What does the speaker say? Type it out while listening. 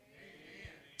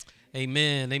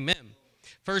Amen. Amen.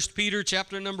 1 Peter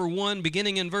chapter number 1,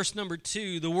 beginning in verse number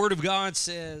 2, the Word of God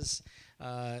says,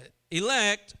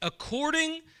 elect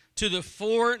according to the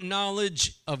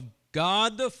foreknowledge of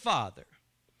God the Father,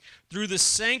 through the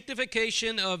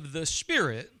sanctification of the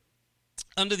Spirit,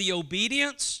 unto the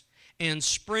obedience and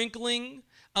sprinkling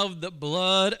of the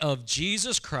blood of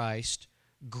Jesus Christ,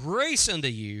 grace unto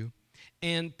you,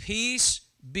 and peace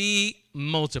be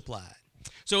multiplied.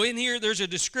 So in here, there's a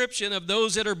description of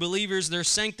those that are believers. They're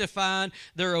sanctified,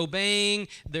 they're obeying,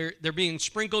 they're being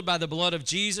sprinkled by the blood of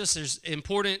Jesus. There's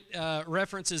important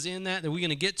references in that we're going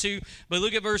to get to. But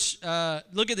look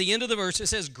at the end of the verse. It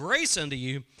says, grace unto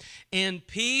you, and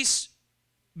peace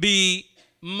be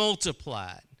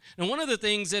multiplied. And one of the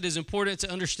things that is important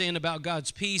to understand about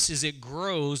God's peace is it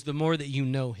grows the more that you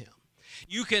know Him.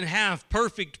 You can have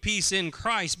perfect peace in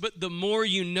Christ, but the more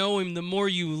you know Him, the more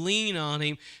you lean on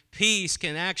Him, peace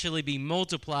can actually be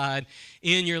multiplied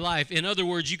in your life. In other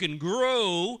words, you can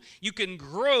grow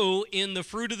in the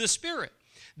fruit of the Spirit.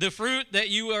 The fruit that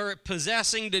you are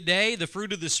possessing today, the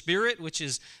fruit of the Spirit, which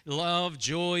is love,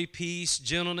 joy, peace,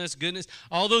 gentleness, goodness,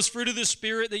 all those fruit of the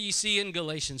Spirit that you see in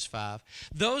Galatians 5,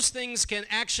 those things can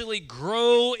actually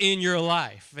grow in your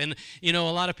life. And, a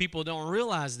lot of people don't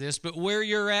realize this, but where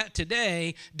you're at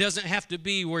today doesn't have to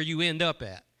be where you end up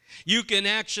at. You can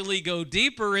actually go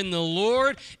deeper in the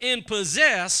Lord and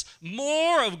possess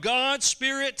more of God's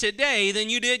Spirit today than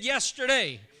you did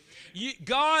yesterday.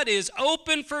 God is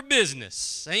open for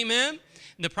business. Amen?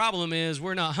 And the problem is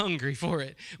we're not hungry for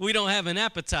it. We don't have an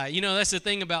appetite. That's the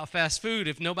thing about fast food.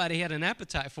 If nobody had an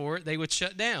appetite for it, they would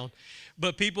shut down.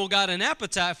 But people got an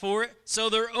appetite for it, so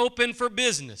they're open for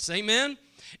business. Amen?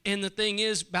 And the thing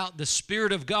is about the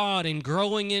Spirit of God and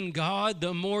growing in God,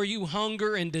 the more you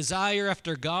hunger and desire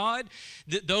after God,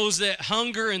 those that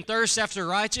hunger and thirst after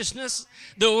righteousness,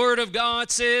 the Word of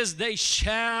God says they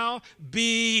shall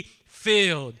be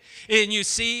filled. And you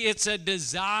see, it's a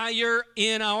desire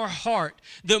in our heart.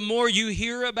 The more you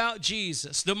hear about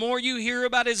Jesus, the more you hear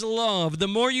about His love, the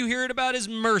more you hear about His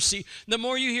mercy, the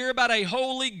more you hear about a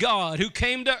holy God who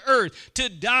came to earth to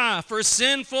die for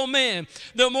sinful men,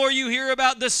 the more you hear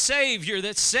about the Savior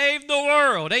that saved the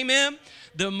world. Amen?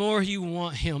 The more you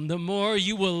want Him, the more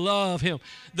you will love Him.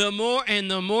 The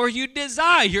more you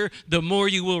desire, the more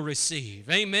you will receive.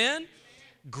 Amen?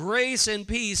 Grace and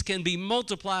peace can be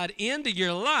multiplied into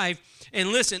your life. And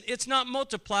listen, it's not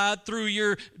multiplied through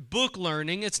your book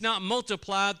learning. It's not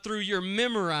multiplied through your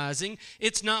memorizing.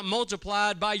 It's not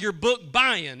multiplied by your book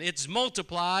buying. It's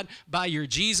multiplied by your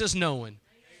Jesus knowing.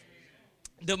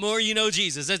 The more you know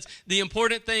Jesus. That's the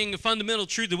important thing, the fundamental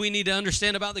truth that we need to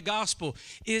understand about the gospel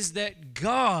is that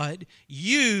God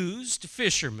used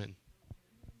fishermen.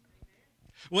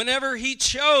 Whenever He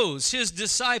chose His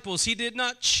disciples, He did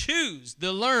not choose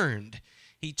the learned.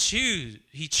 He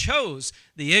chose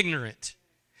the ignorant.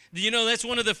 That's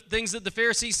one of the things that the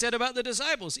Pharisees said about the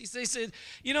disciples. They said,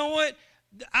 you know what?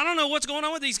 I don't know what's going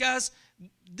on with these guys.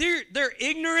 They're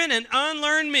ignorant and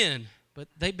unlearned men, but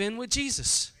they've been with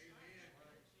Jesus.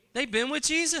 They've been with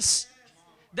Jesus.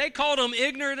 They called them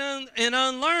ignorant and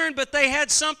unlearned, but they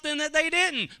had something that they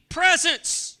didn't.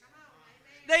 Presence.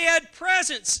 They had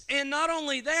presence. And not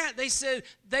only that, they said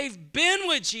they've been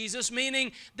with Jesus,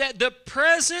 meaning that the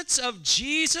presence of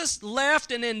Jesus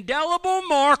left an indelible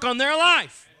mark on their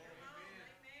life.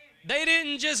 They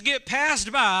didn't just get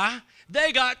passed by,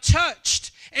 they got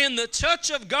touched. And the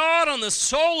touch of God on the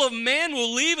soul of man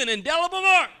will leave an indelible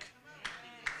mark.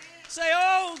 Say,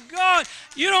 oh God,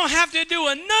 you don't have to do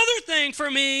another thing for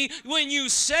me. When you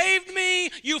saved me,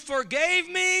 you forgave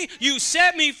me, you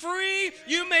set me free,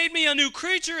 you made me a new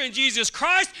creature in Jesus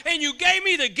Christ, and you gave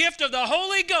me the gift of the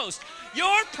Holy Ghost.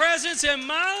 Your presence in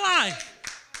my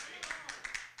life,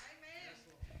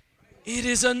 it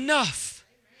is enough.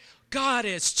 God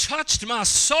has touched my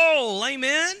soul.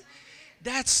 Amen.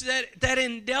 That's that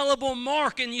indelible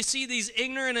mark. And you see these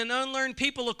ignorant and unlearned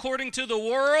people, according to the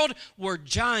world, were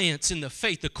giants in the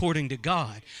faith according to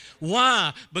God.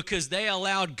 Why? Because they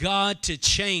allowed God to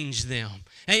change them.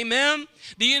 Amen?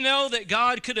 Do you know that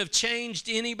God could have changed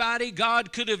anybody?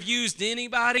 God could have used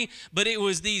anybody, but it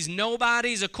was these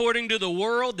nobodies according to the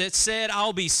world that said,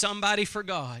 I'll be somebody for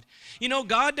God.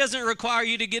 God doesn't require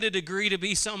you to get a degree to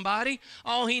be somebody.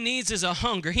 All He needs is a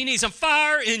hunger. He needs a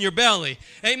fire in your belly.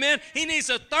 Amen? He needs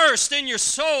a thirst in your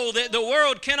soul that the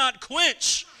world cannot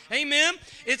quench. Amen?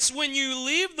 It's when you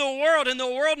leave the world and the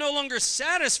world no longer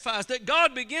satisfies that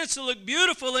God begins to look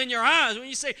beautiful in your eyes. When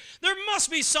you say, there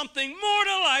must be something more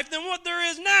to life than what there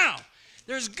is now.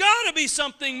 There's got to be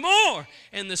something more.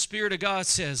 And the Spirit of God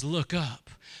says, look up.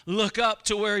 look up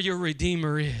to where your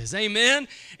Redeemer is. Amen?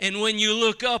 And when you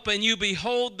look up and you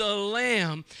behold the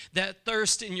Lamb, that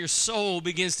thirst in your soul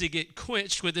begins to get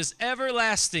quenched with this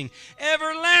everlasting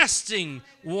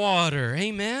water.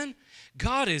 Amen?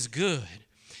 God is good.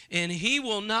 And He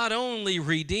will not only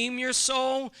redeem your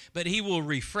soul, but He will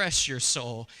refresh your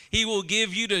soul. He will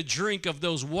give you to drink of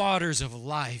those waters of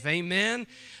life. Amen?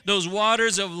 Those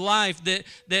waters of life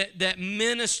that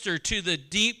minister to the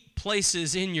deep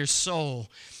places in your soul.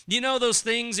 You know those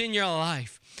things in your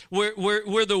life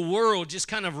where the world just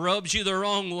kind of rubs you the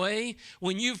wrong way?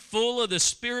 When you're full of the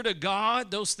Spirit of God,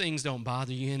 those things don't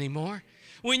bother you anymore.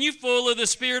 When you're full of the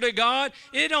Spirit of God,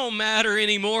 it don't matter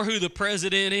anymore who the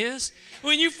president is.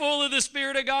 When you're full of the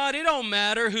Spirit of God, it don't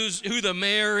matter who the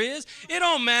mayor is. It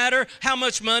don't matter how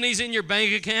much money's in your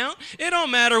bank account. It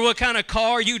don't matter what kind of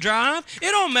car you drive.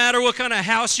 It don't matter what kind of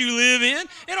house you live in.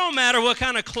 It don't matter what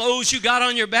kind of clothes you got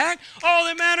on your back. All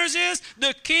that matters is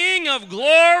the King of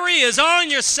glory is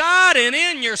on your side and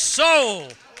in your soul.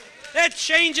 That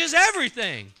changes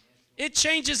everything. It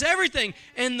changes everything.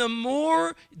 And the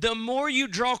more you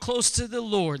draw close to the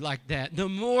Lord like that, the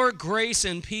more grace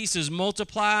and peace is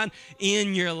multiplied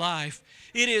in your life.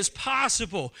 It is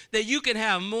possible that you can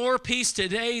have more peace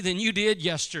today than you did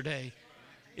yesterday.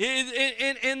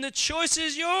 And the choice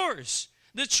is yours.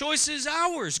 The choice is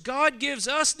ours. God gives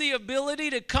us the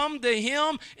ability to come to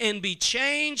Him and be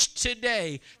changed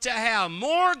today, to have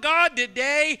more God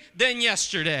today than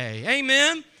yesterday.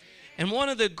 Amen? And one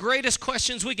of the greatest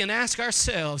questions we can ask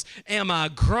ourselves, am I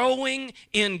growing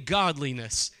in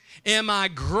godliness? Am I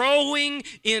growing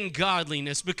in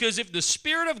godliness? Because if the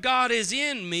Spirit of God is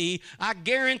in me, I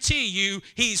guarantee you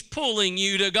He's pulling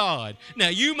you to God. Now,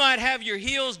 you might have your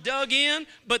heels dug in,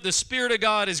 but the Spirit of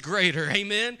God is greater.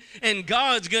 Amen? And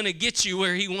God's going to get you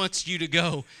where He wants you to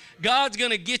go. God's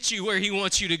going to get you where He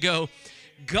wants you to go.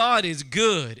 God is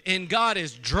good, and God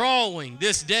is drawing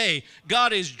this day.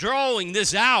 God is drawing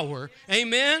this hour.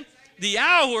 Amen? The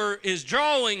hour is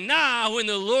drawing nigh when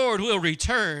the Lord will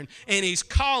return, and He's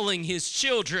calling His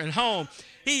children home.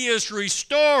 He is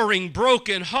restoring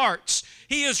broken hearts.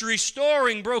 He is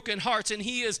restoring broken hearts, and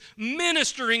He is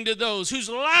ministering to those whose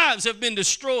lives have been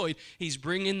destroyed. He's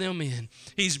bringing them in.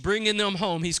 He's bringing them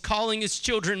home. He's calling His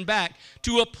children back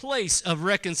to a place of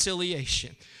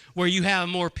reconciliation, where you have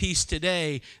more peace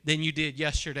today than you did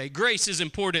yesterday. Grace is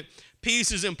important. Peace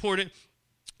is important.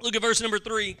 Look at verse number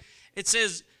 3. It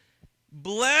says,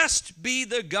 "Blessed be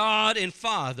the God and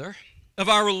Father of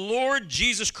our Lord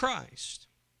Jesus Christ,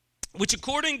 which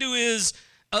according to His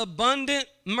abundant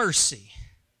mercy."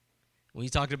 We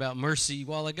talked about mercy a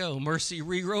while ago. Mercy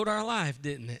rewrote our life,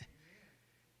 didn't it?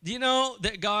 Do you know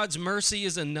that God's mercy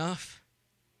is enough?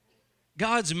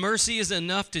 God's mercy is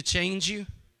enough to change you.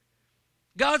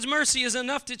 God's mercy is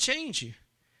enough to change you.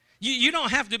 You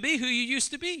don't have to be who you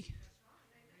used to be.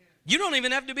 You don't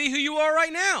even have to be who you are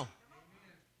right now.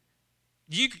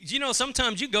 You know,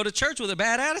 sometimes you go to church with a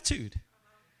bad attitude.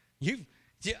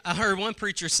 I heard one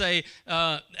preacher say,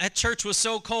 that church was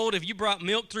so cold, if you brought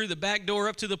milk through the back door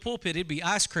up to the pulpit, it'd be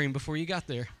ice cream before you got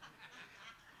there.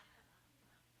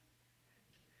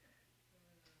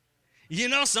 You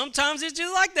know, sometimes it's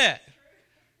just like that.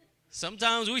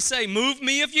 Sometimes we say, "Move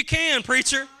me if you can,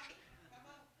 preacher."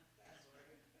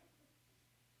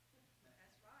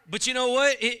 But you know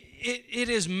what? It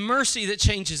is mercy that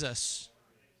changes us.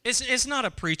 It's not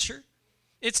a preacher.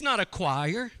 It's not a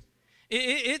choir.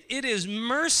 It is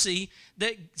mercy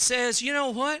that says, you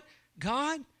know what?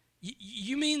 God,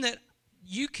 you mean that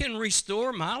you can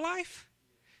restore my life?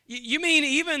 You mean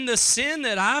even the sin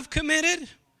that I've committed?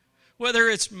 Whether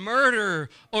it's murder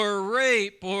or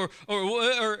rape or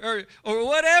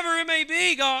whatever it may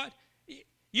be, God,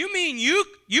 you mean you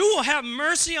will have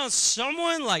mercy on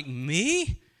someone like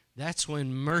me? That's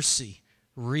when mercy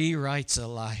rewrites a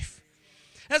life.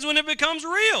 That's when it becomes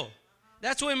real.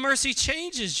 That's when mercy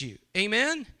changes you.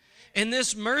 Amen? And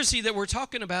this mercy that we're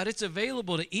talking about, it's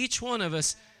available to each one of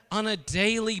us on a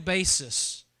daily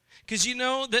basis. Because you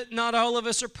know that not all of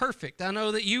us are perfect. I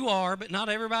know that you are, but not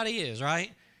everybody is,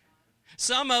 right?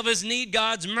 Some of us need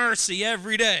God's mercy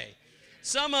every day.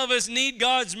 Some of us need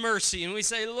God's mercy. And we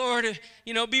say, "Lord,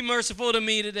 be merciful to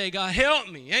me today. God, help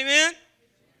me." Amen?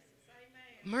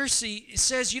 Mercy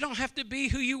says you don't have to be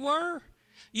who you were.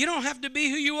 You don't have to be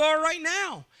who you are right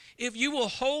now. If you will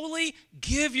wholly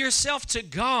give yourself to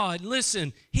God,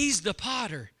 listen, He's the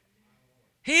potter.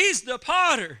 He's the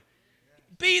potter.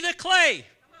 Be the clay.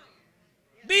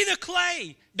 Be the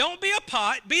clay. Don't be a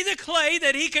pot. Be the clay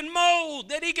that He can mold,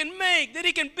 that He can make, that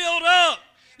He can build up,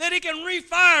 that He can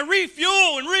refire,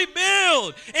 refuel, and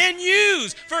rebuild and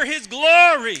use for His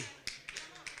glory.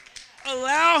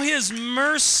 Allow His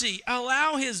mercy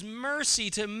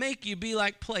to make you be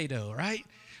like Play-Doh, right?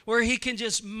 Where He can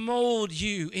just mold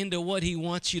you into what He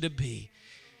wants you to be.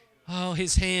 Oh,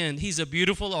 His hand, He's a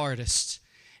beautiful artist,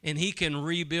 and He can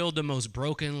rebuild the most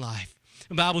broken life.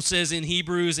 The Bible says in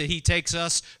Hebrews that He takes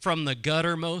us from the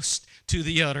guttermost to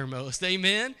the uttermost.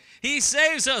 Amen? He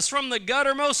saves us from the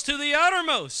guttermost to the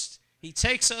uttermost. He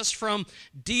takes us from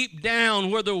deep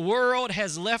down where the world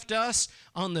has left us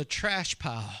on the trash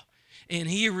pile, and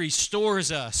He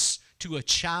restores us to a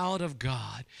child of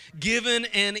God, given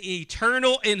an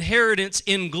eternal inheritance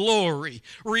in glory,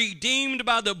 redeemed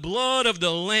by the blood of the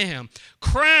Lamb,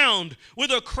 crowned with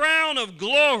a crown of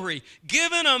glory,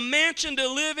 given a mansion to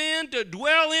live in, to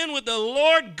dwell in with the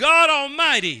Lord God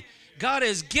Almighty. God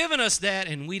has given us that,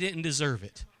 and we didn't deserve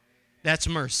it. That's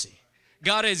mercy.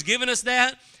 God has given us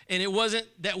that, and it wasn't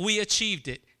that we achieved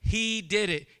it. He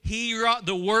did it. He wrought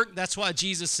the work. That's why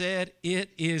Jesus said, "It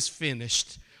is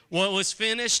finished." What was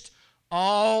finished?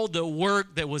 All the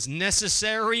work that was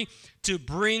necessary to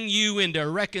bring you into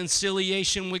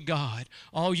reconciliation with God.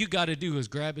 All you got to do is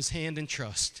grab His hand and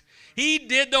trust. He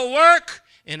did the work,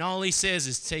 and all He says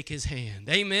is take His hand.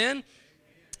 Amen?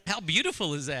 How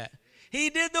beautiful is that? He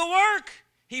did the work.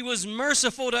 He was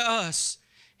merciful to us.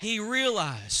 He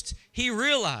realized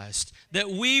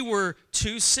that we were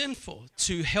too sinful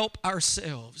to help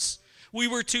ourselves. We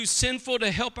were too sinful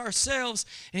to help ourselves,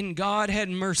 and God had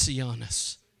mercy on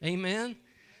us. Amen?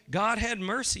 God had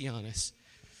mercy on us.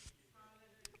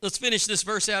 Let's finish this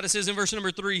verse out. It says in verse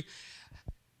number 3,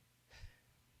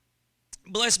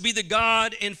 "Blessed be the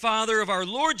God and Father of our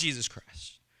Lord Jesus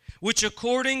Christ, which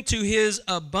according to His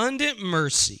abundant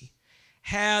mercy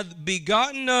hath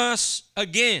begotten us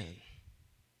again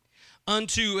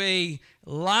unto a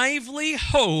lively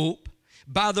hope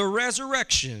by the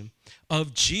resurrection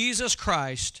of Jesus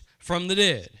Christ from the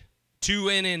dead, to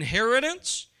an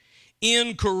inheritance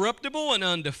incorruptible and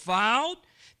undefiled,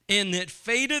 and that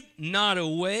fadeth not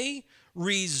away,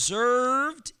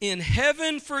 reserved in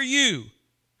heaven for you,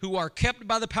 who are kept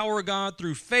by the power of God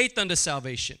through faith unto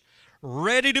salvation,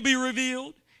 ready to be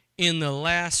revealed in the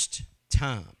last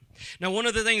time." Now, one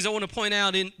of the things I want to point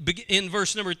out in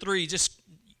verse number 3, just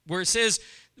where it says,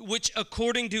 "which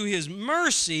according to His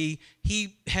mercy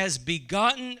He has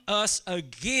begotten us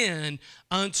again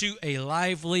unto a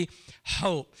lively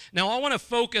hope." Now, I want to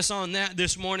focus on that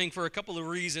this morning for a couple of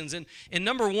reasons. And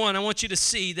number one, I want you to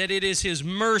see that it is His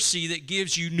mercy that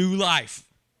gives you new life.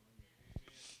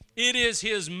 It is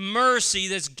His mercy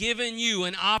that's given you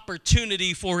an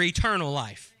opportunity for eternal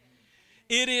life.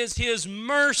 It is His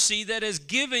mercy that has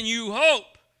given you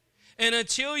hope. And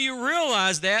until you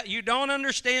realize that, you don't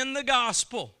understand the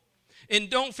gospel. And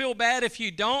don't feel bad if you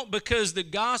don't, because the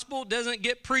gospel doesn't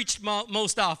get preached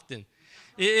most often.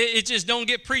 It just don't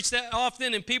get preached that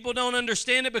often, and people don't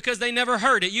understand it because they never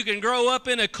heard it. You can grow up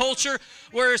in a culture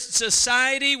where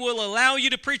society will allow you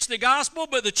to preach the gospel,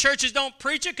 but the churches don't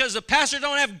preach it because the pastors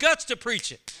don't have guts to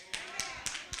preach it.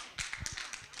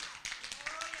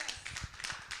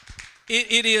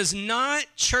 It is not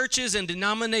churches and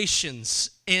denominations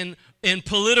and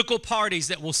political parties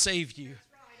that will save you.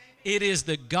 It is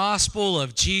the gospel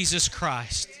of Jesus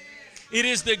Christ. It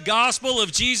is the gospel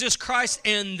of Jesus Christ,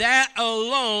 and that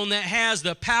alone that has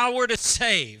the power to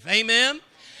save. Amen?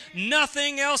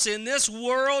 Nothing else in this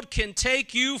world can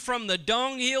take you from the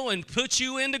dunghill and put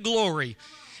you into glory.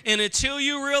 And until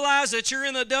you realize that you're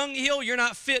in the dunghill, you're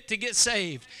not fit to get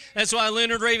saved. That's why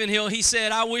Leonard Ravenhill, he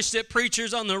said, "I wish that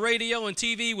preachers on the radio and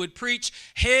TV would preach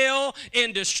hell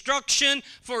and destruction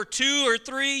for 2 or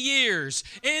 3 years.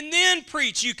 And then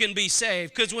preach you can be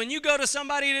saved." Because when you go to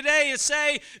somebody today and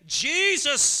say,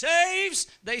 "Jesus saves,"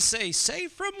 they say,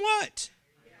 "Saved from what?"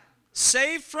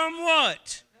 Saved from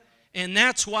what? And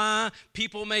that's why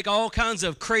people make all kinds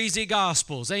of crazy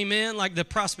gospels, amen, like the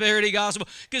prosperity gospel,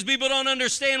 because people don't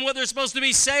understand what they're supposed to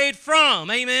be saved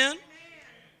from, amen?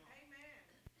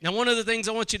 Now, one of the things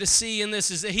I want you to see in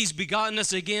this is that He's begotten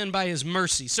us again by His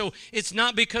mercy. So it's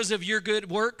not because of your good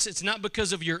works, it's not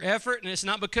because of your effort, and it's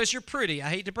not because you're pretty. I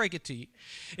hate to break it to you.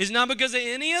 It's not because of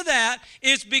any of that.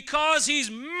 It's because He's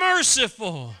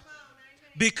merciful,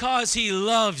 because He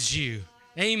loves you,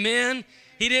 amen?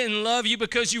 He didn't love you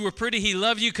because you were pretty. He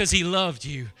loved you because He loved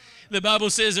you. The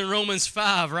Bible says in Romans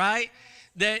 5, right,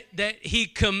 that He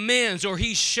commends or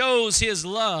He shows His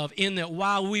love in that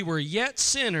while we were yet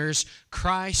sinners,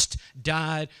 Christ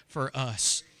died for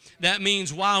us. That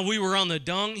means while we were on the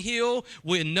dunghill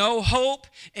with no hope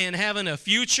and having a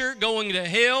future going to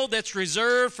hell that's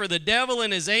reserved for the devil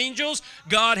and his angels,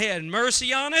 God had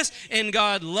mercy on us, and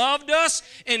God loved us,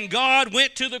 and God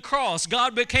went to the cross.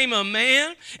 God became a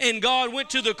man, and God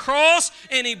went to the cross,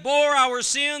 and He bore our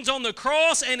sins on the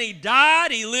cross, and He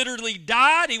died. He literally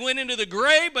died. He went into the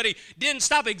grave, but He didn't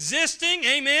stop existing.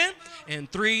 Amen.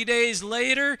 And 3 days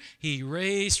later, He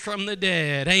raised from the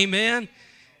dead. Amen.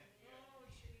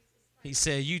 He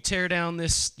said, you tear down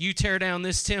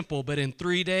this temple, but in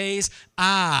 3 days,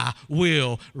 I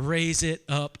will raise it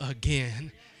up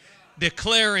again.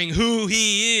 Declaring who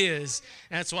He is.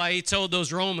 That's why He told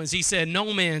those Romans, He said,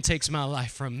 no man takes my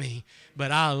life from me,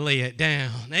 but I'll lay it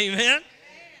down. Amen?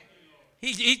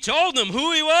 He told them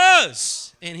who He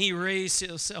was, and He raised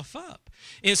Himself up.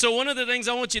 And so one of the things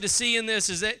I want you to see in this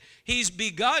is that He's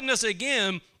begotten us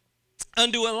again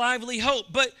unto a lively hope.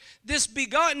 But this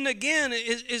begotten again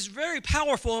is very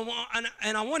powerful,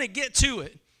 and I want to get to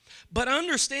it. But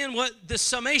understand what the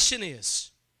summation is.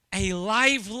 A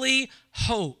lively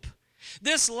hope.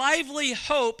 This lively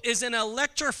hope is an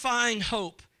electrifying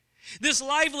hope. This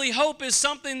lively hope is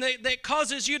something that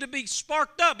causes you to be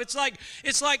sparked up. It's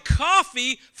like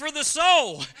coffee for the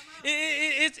soul.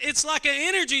 It's like an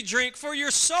energy drink for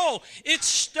your soul. It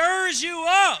stirs you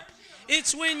up.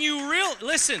 It's when you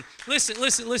listen. It's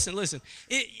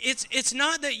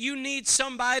not that you need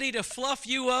somebody to fluff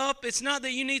you up. It's not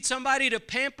that you need somebody to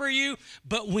pamper you.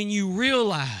 But when you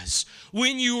realize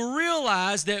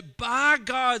that by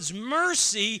God's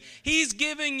mercy, He's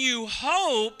giving you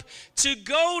hope to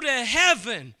go to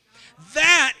heaven,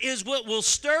 that is what will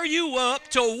stir you up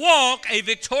to walk a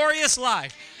victorious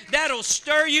life. That'll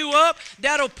stir you up.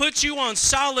 That'll put you on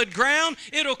solid ground.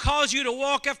 It'll cause you to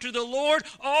walk after the Lord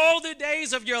all the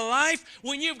days of your life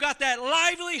when you've got that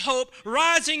lively hope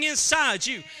rising inside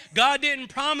you. God didn't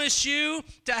promise you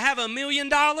to have $1 million.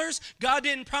 God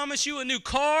didn't promise you a new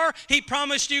car. He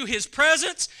promised you His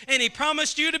presence, and He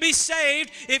promised you to be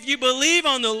saved if you believe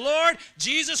on the Lord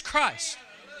Jesus Christ.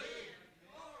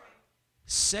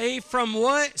 Saved from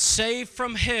what? Saved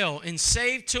from hell. And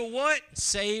saved to what?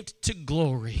 Saved to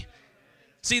glory.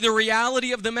 See, the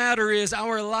reality of the matter is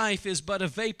our life is but a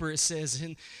vapor, it says.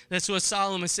 And that's what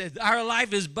Solomon said. Our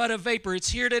life is but a vapor. It's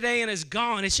here today and it's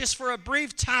gone. It's just for a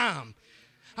brief time.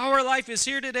 Our life is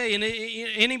here today. And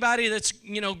anybody that's,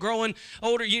 growing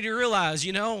older, you realize,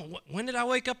 when did I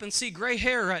wake up and see gray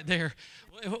hair right there?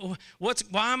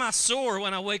 Why am I sore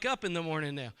when I wake up in the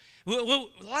morning now? Well,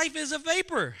 life is a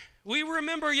vapor. We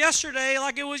remember yesterday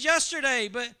like it was yesterday,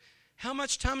 but how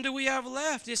much time do we have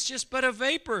left? It's just but a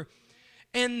vapor.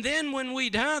 And then when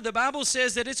we die, the Bible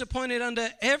says that it's appointed unto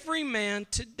every man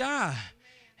to die.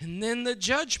 And then the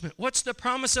judgment. What's the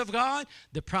promise of God?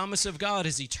 The promise of God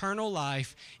is eternal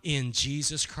life in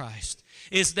Jesus Christ.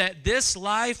 Is that this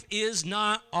life is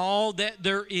not all that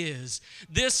there is.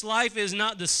 This life is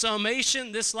not the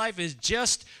summation. This life is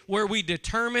just where we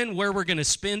determine where we're going to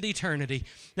spend eternity.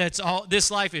 That's all. This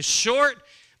life is short,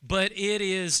 but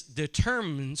it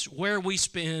determines where we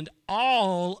spend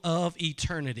all of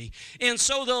eternity. And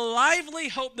so the lively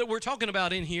hope that we're talking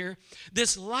about in here,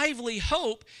 this lively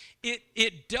hope,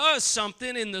 it does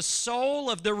something in the soul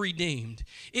of the redeemed.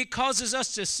 It causes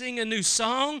us to sing a new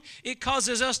song. It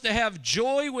causes us to have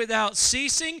joy without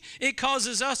ceasing. It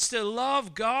causes us to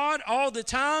love God all the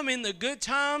time in the good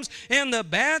times and the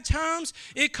bad times.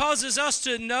 It causes us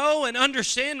to know and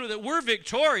understand that we're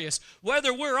victorious.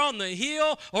 Whether we're on the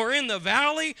hill or in the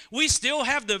valley, we still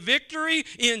have the victory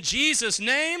in Jesus'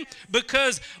 name,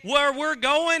 because where we're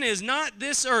going is not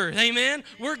this earth. Amen?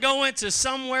 We're going to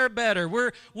somewhere better.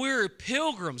 We're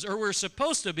pilgrims, or we're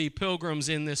supposed to be pilgrims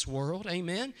in this world.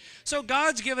 Amen? So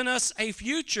God's given us a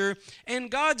future, and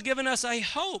God's given us a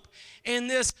hope. And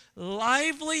this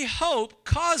lively hope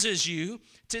causes you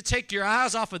to take your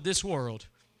eyes off of this world.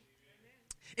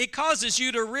 It causes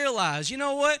you to realize, you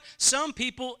know what? Some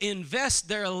people invest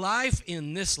their life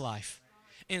in this life,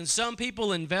 and some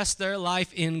people invest their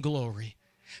life in glory.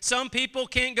 Some people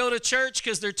can't go to church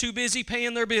because they're too busy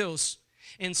paying their bills.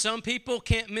 And some people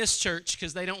can't miss church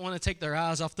because they don't want to take their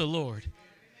eyes off the Lord.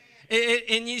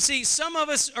 And you see, some of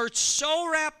us are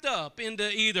so wrapped up into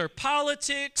either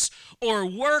politics or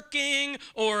working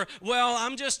or, well,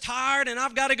 I'm just tired and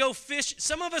I've got to go fish.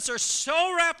 Some of us are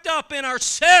so wrapped up in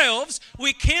ourselves,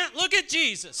 we can't look at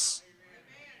Jesus.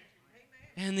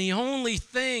 And the only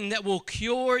thing that will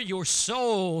cure your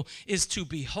soul is to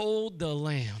behold the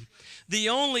Lamb. the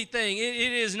only thing.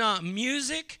 It is not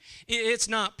music. It's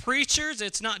not preachers.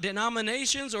 It's not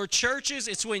denominations or churches.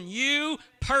 It's when you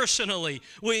personally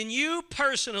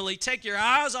take your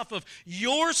eyes off of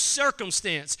your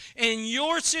circumstance and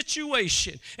your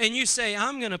situation, and you say,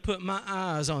 I'm going to put my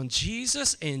eyes on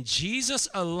Jesus and Jesus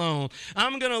alone.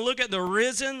 I'm going to look at the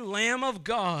risen Lamb of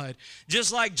God.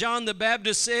 Just like John the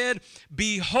Baptist said,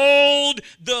 behold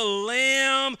the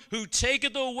Lamb who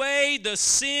taketh away the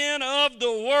sin of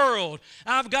the world.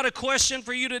 I've got a question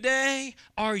for you today.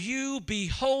 Are you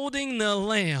beholding the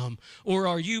Lamb, or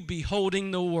are you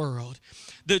beholding the world?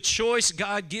 The choice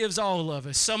God gives all of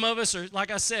us. Some of us are,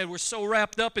 like I said, we're so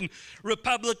wrapped up in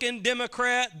Republican,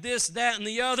 Democrat, this, that, and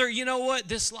the other. You know what?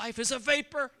 This life is a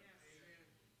vapor.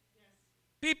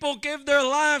 People give their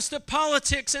lives to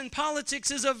politics, and politics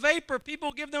is a vapor.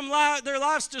 People give their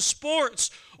lives to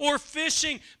sports or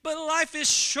fishing, but life is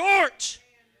short.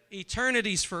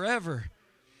 Eternity's forever.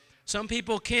 Some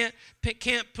people can't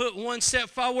put one step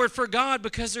forward for God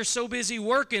because they're so busy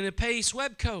working at Pace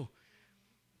Webco.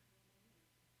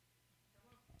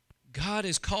 God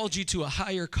has called you to a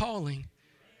higher calling.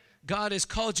 God has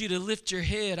called you to lift your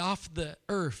head off the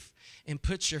earth and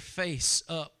put your face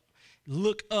up.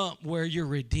 Look up where your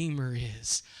Redeemer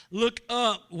is. Look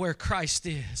up where Christ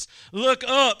is. Look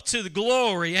up to the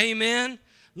glory. Amen.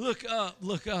 Look up,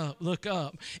 look up, look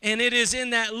up. And it is in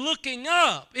that looking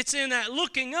up,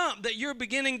 that you're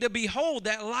beginning to behold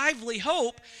that lively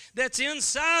hope that's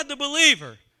inside the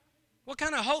believer. What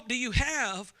kind of hope do you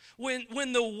have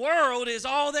when the world is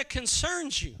all that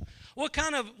concerns you? What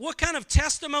kind of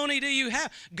testimony do you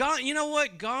have? God, you know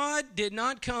what? God did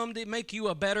not come to make you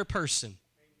a better person.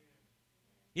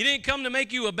 He didn't come to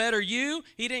make you a better you.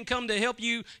 He didn't come to help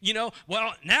you,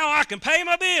 well, now I can pay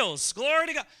my bills. Glory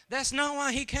to God. That's not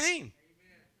why he came.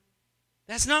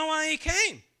 That's not why he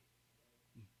came.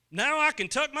 Now I can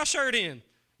tuck my shirt in.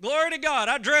 Glory to God.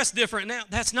 I dress different now.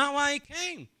 That's not why he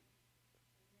came.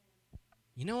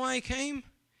 You know why he came?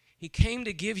 He came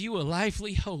to give you a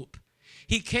lively hope.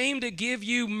 He came to give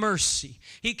you mercy.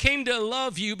 He came to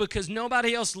love you because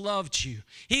nobody else loved you.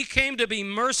 He came to be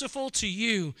merciful to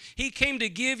you. He came to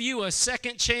give you a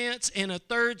second chance and a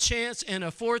third chance and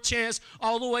a fourth chance,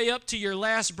 all the way up to your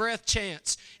last breath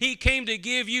chance. He came to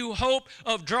give you hope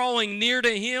of drawing near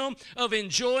to him, of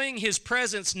enjoying his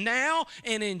presence now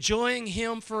and enjoying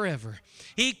him forever.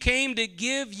 He came to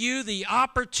give you the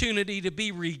opportunity to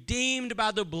be redeemed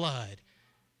by the blood.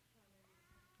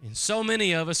 And so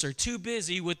many of us are too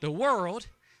busy with the world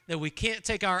that we can't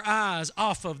take our eyes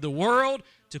off of the world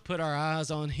to put our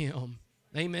eyes on him.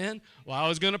 Amen? Well, I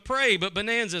was going to pray, but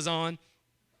Bonanza's on.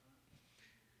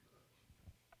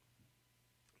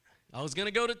 I was going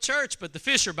to go to church, but the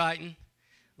fish are biting.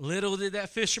 Little did that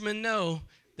fisherman know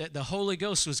that the Holy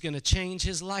Ghost was going to change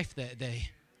his life that day.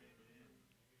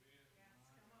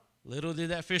 Little did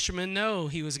that fisherman know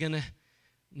he was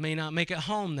may not make it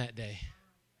home that day.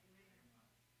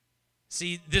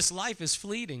 See, this life is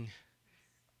fleeting.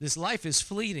 This life is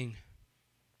fleeting.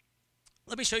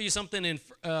 Let me show you something in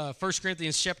 1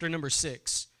 Corinthians chapter number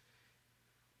 6.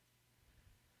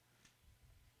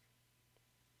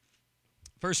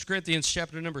 1 Corinthians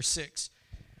chapter number 6.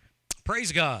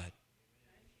 Praise God.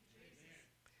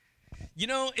 You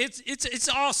know, it's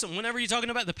awesome whenever you're talking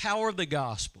about the power of the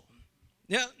gospel.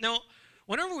 Yeah, now,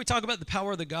 whenever we talk about the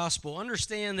power of the gospel,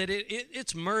 understand that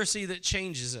it's mercy that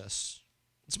changes us.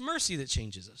 It's mercy that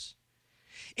changes us.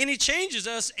 And he changes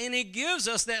us, and he gives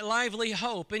us that lively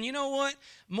hope. And you know what?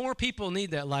 More people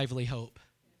need that lively hope.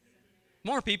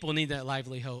 More people need that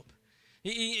lively hope.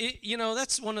 You know,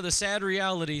 that's one of the sad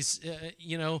realities,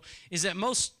 is that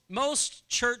most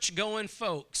church-going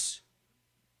folks,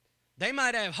 they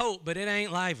might have hope, but it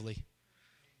ain't lively.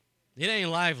 It ain't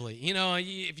lively. You know,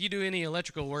 if you do any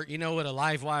electrical work, you know what a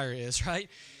live wire is, right?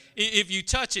 If you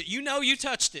touch it, you know you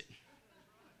touched it.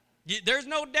 There's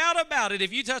no doubt about it.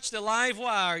 If you touch the live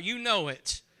wire, you know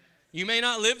it. You may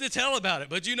not live to tell about it,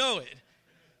 but you know it.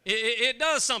 It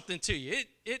does something to you.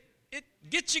 It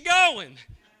gets you going.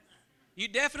 You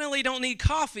definitely don't need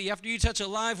coffee after you touch a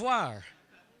live wire.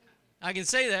 I can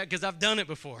say that because I've done it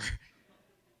before.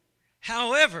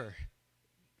 However,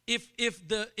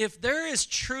 if there is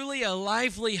truly a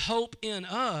lively hope in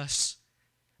us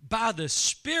by the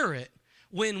Spirit,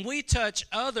 when we touch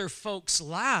other folks'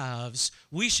 lives,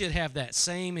 we should have that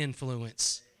same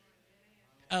influence.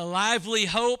 A lively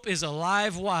hope is a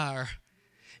live wire.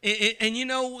 And you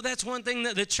know, that's one thing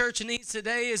that the church needs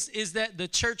today is that the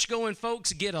church-going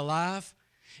folks get alive.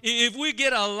 If we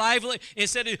get a lively,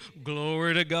 instead of,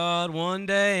 glory to God, one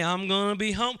day I'm going to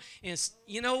be home. And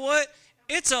you know what?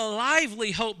 It's a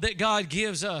lively hope that God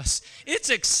gives us. It's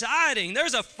exciting.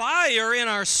 There's a fire in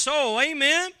our soul.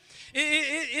 Amen?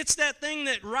 It's that thing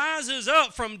that rises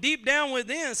up from deep down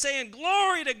within saying,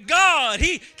 glory to God.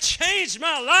 He changed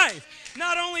my life.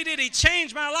 Not only did he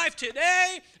change my life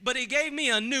today, but he gave me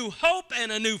a new hope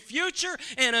and a new future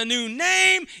and a new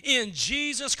name in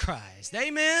Jesus Christ.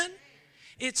 Amen?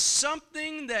 It's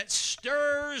something that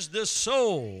stirs the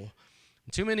soul.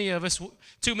 Too many of us,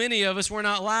 we're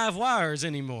not live wires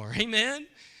anymore. Amen?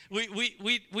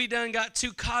 We done got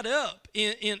too caught up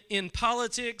in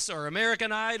politics or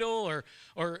American Idol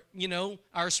or you know,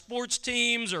 our sports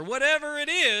teams or whatever it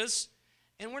is,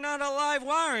 and we're not a live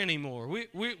wire anymore.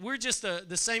 We're just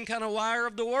the same kind of wire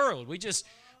of the world. We're just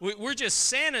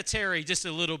sanitary just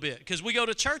a little bit because we go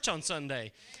to church on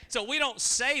Sunday. So we don't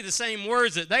say the same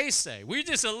words that they say. We're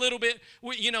just a little bit,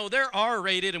 you know, they're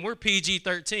R-rated and we're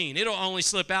PG-13. It'll only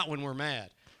slip out when we're mad.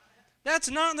 That's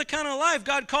not the kind of life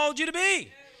God called you to be.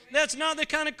 That's not the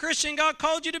kind of Christian God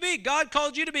called you to be. God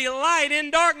called you to be light in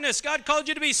darkness. God called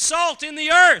you to be salt in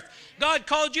the earth. God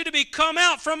called you to be come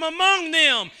out from among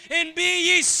them and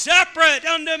be ye separate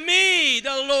unto me,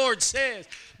 the Lord says.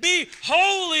 Be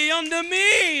holy unto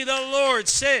me, the Lord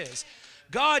says.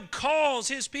 God calls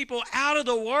his people out of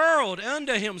the world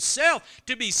unto himself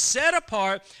to be set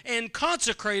apart and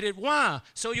consecrated. Why?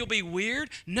 So you'll be weird?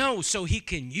 No, so he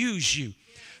can use you.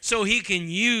 So he can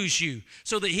use you,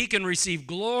 so that he can receive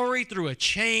glory through a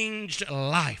changed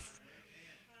life.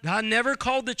 God never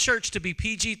called the church to be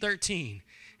PG-13.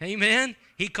 Amen?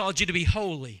 He called you to be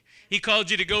holy. He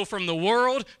called you to go from the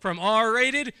world, from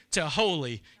R-rated to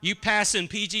holy. You passing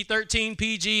PG-13,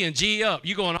 PG, and G up.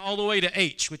 You going all the way to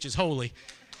H, which is holy.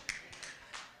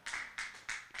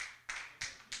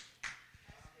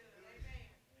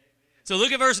 So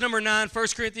look at verse number 9, 1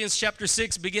 Corinthians chapter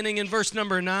 6, beginning in verse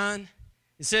number 9.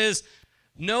 It says,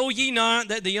 know ye not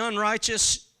that the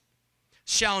unrighteous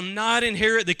shall not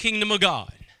inherit the kingdom of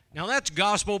God? Now that's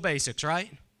gospel basics,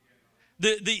 right?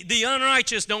 The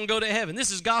unrighteous don't go to heaven. This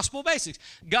is gospel basics.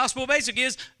 Gospel basic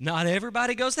is not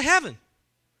everybody goes to heaven.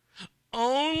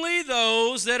 Only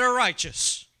those that are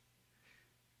righteous.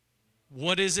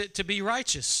 What is it to be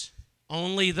righteous?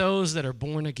 Only those that are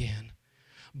born again.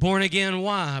 Born again,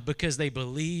 why? Because they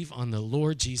believe on the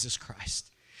Lord Jesus Christ.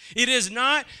 It is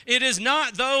not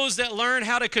those that learn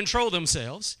how to control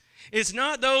themselves. It's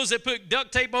not those that put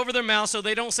duct tape over their mouth so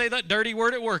they don't say that dirty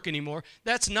word at work anymore.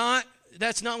 That's not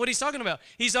what he's talking about.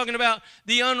 He's talking about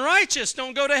the unrighteous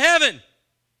don't go to heaven.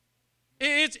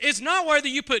 It's not whether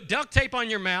you put duct tape on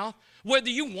your mouth, whether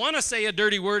you want to say a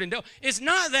dirty word and don't. It's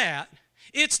not that.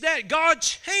 It's that God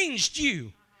changed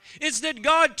you. It's that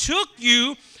God took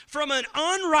you from an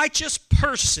unrighteous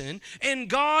person, and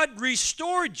God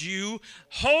restored you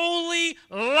holy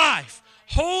life,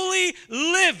 holy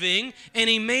living, and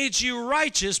he made you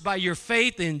righteous by your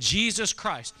faith in Jesus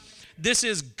Christ. This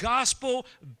is gospel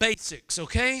basics,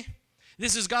 okay?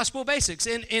 This is gospel basics.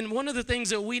 And one of the things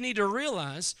that we need to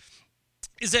realize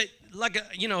is that, like,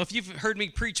 you know, if you've heard me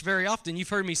preach very often, you've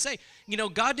heard me say, you know,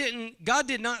 God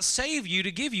did not save you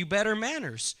to give you better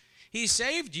manners. He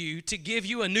saved you to give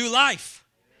you a new life,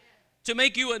 to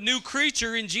make you a new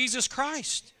creature in Jesus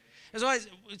Christ. That's why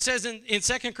it says in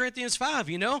 2 Corinthians 5,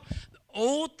 you know,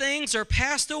 old things are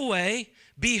passed away.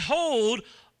 Behold,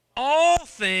 all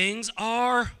things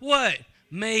are what?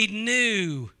 Made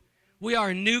new. We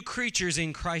are new creatures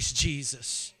in Christ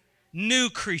Jesus. New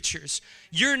creatures.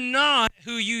 You're not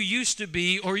who you used to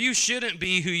be, or you shouldn't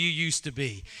be who you used to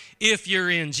be if you're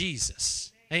in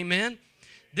Jesus. Amen?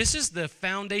 This is the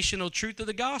foundational truth of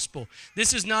the gospel.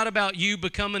 This is not about you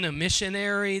becoming a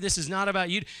missionary. This is not about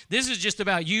you. This is just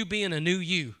about you being a new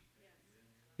you.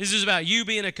 This is about you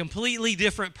being a completely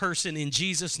different person in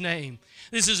Jesus' name.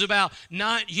 This is about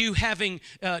not you having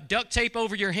duct tape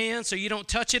over your hand so you don't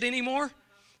touch it anymore.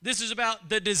 This is about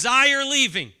the desire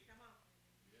leaving.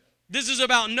 This is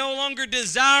about no longer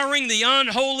desiring the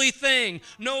unholy thing,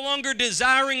 no longer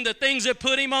desiring the things that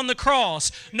put him on the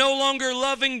cross, no longer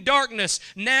loving darkness,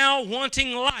 now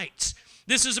wanting light.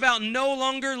 This is about no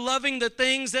longer loving the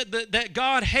things that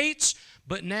God hates,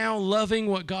 but now loving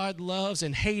what God loves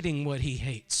and hating what he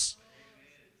hates.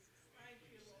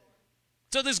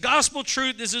 So this gospel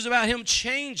truth, this is about him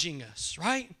changing us,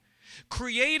 right?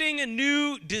 Creating a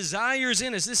new desires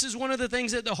in us. This is one of the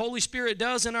things that the Holy Spirit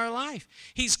does in our life.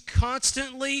 He's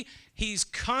constantly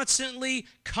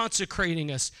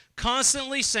consecrating us,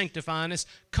 constantly sanctifying us,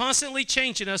 constantly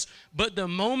changing us. But the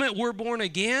moment we're born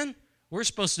again, we're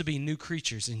supposed to be new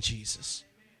creatures in Jesus.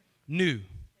 New.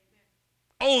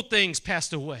 Old things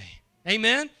passed away.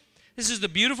 Amen? This is the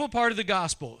beautiful part of the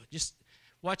gospel. Just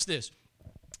watch this.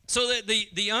 so that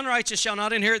the unrighteous shall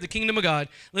not inherit the kingdom of God.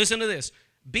 Listen to this.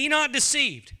 Be not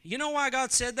deceived. You know why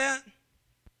God said that?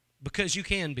 Because you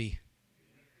can be.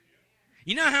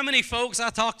 You know how many folks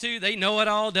I talk to, they know it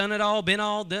all, done it all, been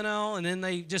all, done all, and then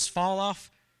they just fall off?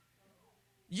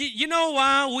 You know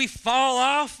why we fall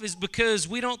off is because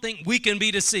we don't think we can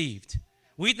be deceived.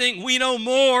 We think we know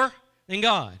more than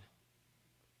God.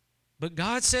 But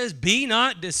God says, be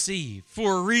not deceived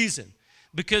for a reason.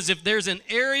 Because if there's an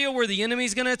area where the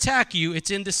enemy's going to attack you,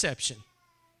 it's in deception.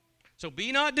 So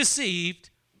be not deceived.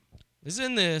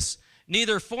 Listen to this.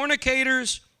 Neither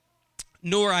fornicators,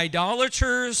 nor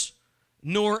idolaters,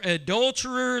 nor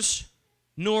adulterers,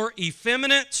 nor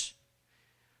effeminate,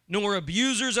 nor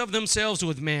abusers of themselves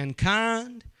with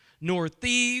mankind, nor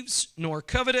thieves, nor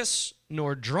covetous,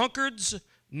 nor drunkards,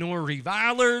 nor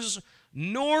revilers,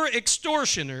 nor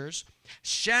extortioners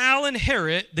shall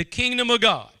inherit the kingdom of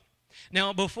God.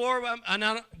 Now,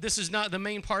 this is not the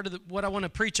main part of what I want to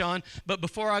preach on, but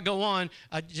before I go on,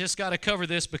 I just got to cover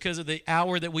this because of the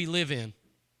hour that we live in.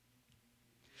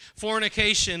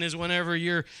 Fornication is whenever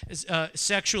you're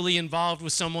sexually involved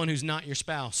with someone who's not your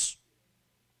spouse.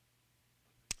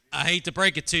 I hate to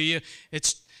break it to you.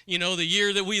 It's, the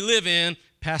year that we live in,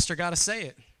 pastor got to say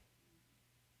it.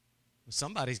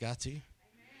 Somebody's got to.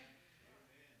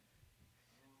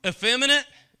 Effeminate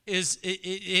is,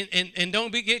 and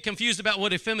don't get confused about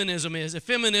what effeminism is.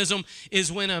 Effeminism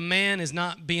is when a man is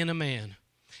not being a man.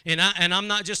 And I'm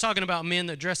not just talking about men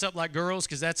that dress up like girls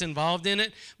because that's involved in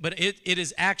it, but it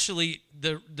is actually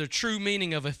the true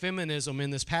meaning of effeminism in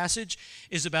this passage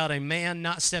is about a man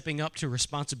not stepping up to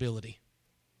responsibility.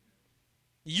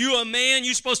 You a man,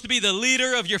 you're supposed to be the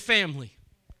leader of your family.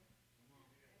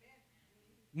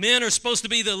 Men are supposed to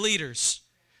be the leaders.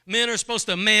 Men are supposed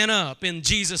to man up in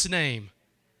Jesus' name.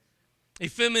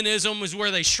 Effeminism is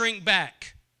where they shrink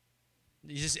back.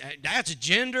 That's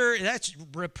gender, that's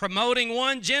promoting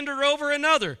one gender over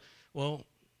another. Well,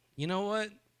 you know what?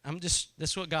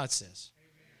 That's what God says.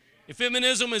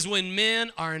 Effeminism is when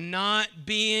men are not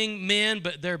being men,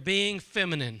 but they're being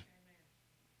feminine.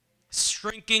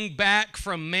 Shrinking back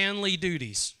from manly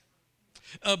duties.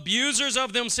 Abusers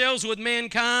of themselves with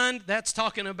mankind, that's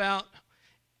talking about,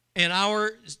 in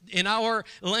our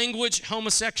language,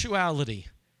 homosexuality.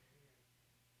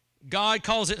 God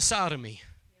calls it sodomy.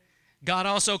 God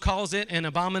also calls it an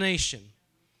abomination.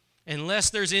 Unless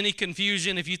there's any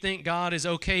confusion, if you think God is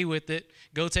okay with it,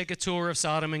 go take a tour of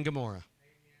Sodom and Gomorrah.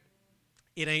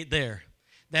 It ain't there.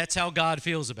 That's how God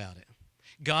feels about it.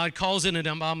 God calls it an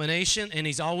abomination, and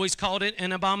He's always called it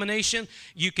an abomination.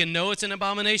 You can know it's an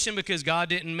abomination because God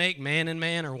didn't make man and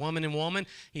man or woman and woman.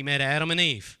 He made Adam and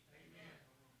Eve.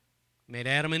 He made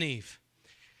Adam and Eve.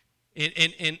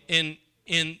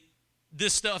 And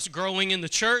this stuff's growing in the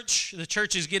church. The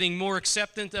church is getting more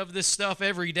acceptant of this stuff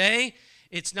every day.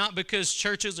 It's not because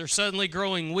churches are suddenly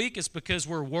growing weak. It's because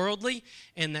we're worldly,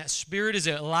 and that spirit is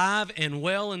alive and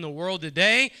well in the world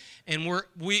today. And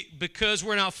because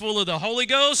we're not full of the Holy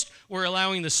Ghost, we're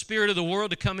allowing the spirit of the world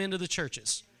to come into the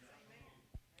churches.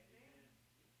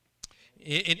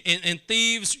 And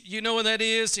thieves, you know what that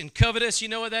is. And covetous, you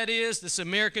know what that is. This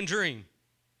American dream.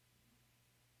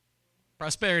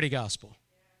 Prosperity gospel.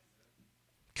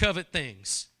 Covet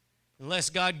things.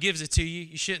 Unless God gives it to you,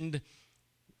 you shouldn't.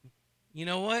 You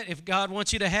know what? If God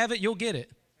wants you to have it, you'll get it.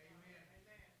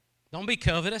 Don't be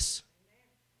covetous.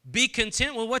 Be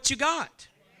content with what you got.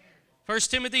 1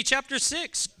 Timothy chapter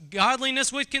 6,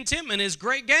 godliness with contentment is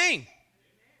great gain.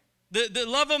 The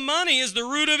love of money is the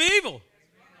root of evil.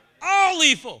 All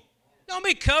evil. Don't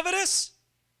be covetous.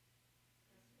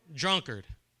 Drunkard.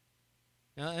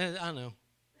 I know.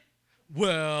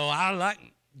 Well, I like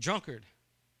drunkard.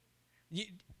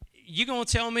 You going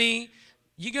to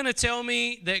tell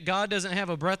me that God doesn't have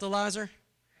a breathalyzer?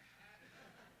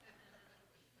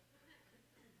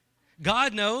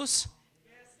 God knows.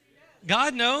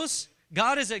 God knows.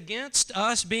 God is against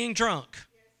us being drunk.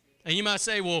 And you might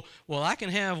say, well, I can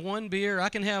have one beer, I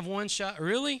can have one shot.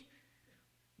 Really?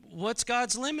 What's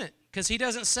God's limit? Because He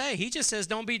doesn't say. He just says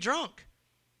don't be drunk.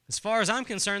 As far as I'm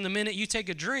concerned, the minute you take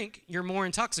a drink, you're more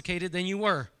intoxicated than you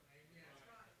were.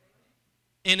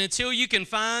 And until you can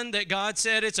find that God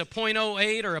said it's a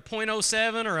 0.08 or a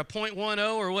 0.07 or a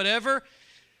 0.10 or whatever,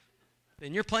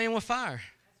 then you're playing with fire.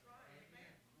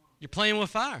 You're playing with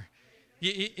fire.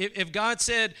 If God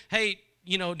said, hey,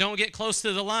 don't get close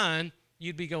to the line,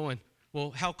 you'd be going,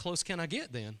 well, how close can I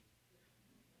get then?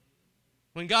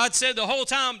 When God said the whole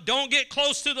time, don't get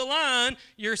close to the line,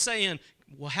 you're saying,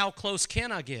 well, how close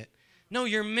can I get? No,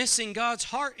 you're missing God's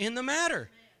heart in the matter.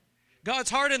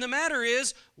 God's heart in the matter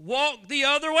is walk the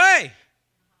other way.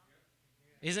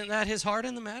 Isn't that His heart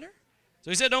in the matter?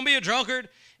 So he said, don't be a drunkard.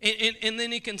 And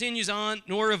then he continues on,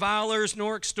 nor revilers,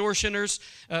 nor extortioners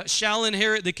shall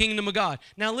inherit the kingdom of God.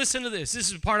 Now listen to this. This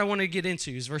is the part I want to get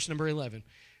into, is verse number 11.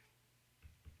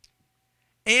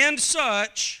 And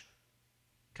such,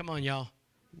 come on y'all,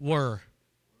 were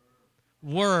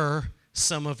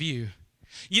some of you.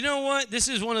 You know what? This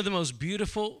is one of the most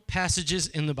beautiful passages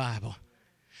in the Bible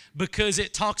because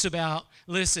it talks about,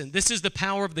 listen, this is the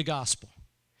power of the gospel.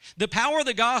 The power of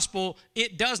the gospel,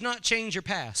 it does not change your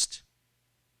past.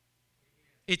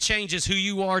 It changes who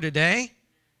you are today,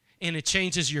 and it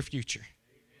changes your future.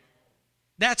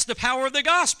 That's the power of the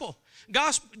gospel.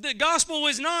 The gospel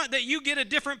is not that you get a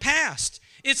different past.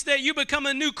 It's that you become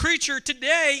a new creature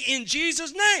today in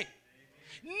Jesus' name.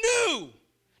 New.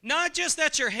 Not just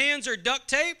that your hands are duct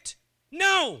taped.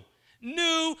 No.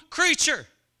 New creature.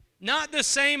 Not the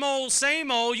same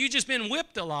old, you just been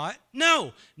whipped a lot.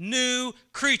 No, new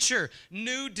creature,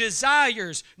 new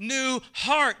desires, new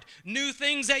heart, new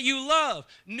things that you love,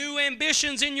 new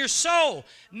ambitions in your soul,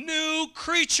 new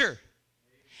creature.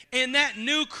 And that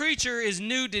new creature is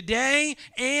new today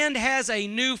and has a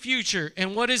new future.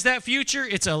 And what is that future?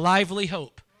 It's a lively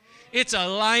hope. It's a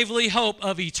lively hope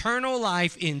of eternal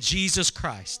life in Jesus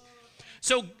Christ.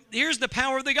 So here's the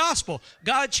power of the gospel.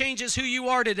 God changes who you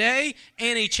are today,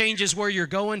 and he changes where you're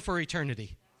going for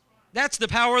eternity. That's the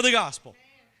power of the gospel.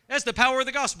 That's the power of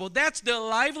the gospel. That's the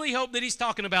lively hope that he's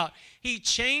talking about. He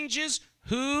changes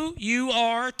who you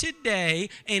are today,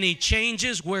 and he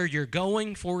changes where you're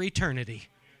going for eternity.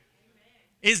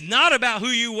 It's not about who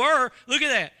you were. Look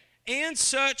at that. And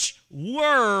such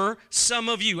were some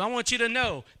of you. I want you to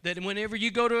know that whenever you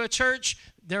go to a church,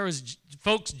 there was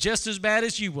folks just as bad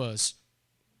as you was.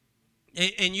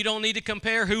 And you don't need to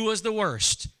compare who was the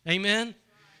worst. Amen?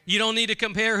 You don't need to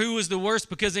compare who was the worst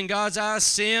because in God's eyes,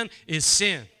 sin is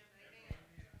sin.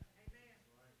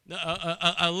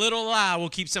 A little lie will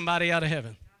keep somebody out of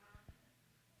heaven.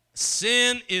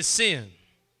 Sin is sin.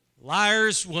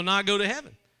 Liars will not go to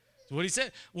heaven. That's what he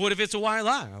said. What if it's a white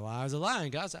lie? A lie is a lie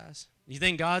in God's eyes. You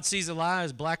think God sees a lie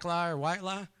as black lie or white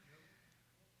lie?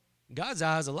 God's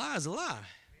eyes, a lie is a lie.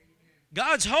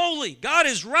 God's holy. God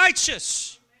is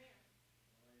righteous.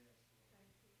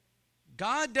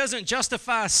 God doesn't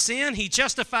justify sin. He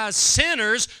justifies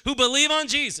sinners who believe on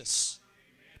Jesus.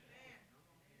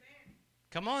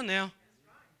 Come on now.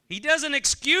 He doesn't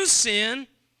excuse sin.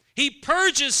 He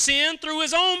purges sin through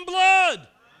his own blood.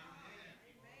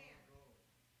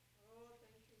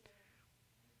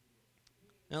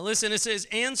 Now listen, it says,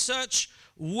 and such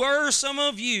were some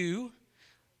of you,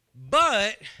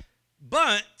 but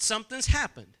something's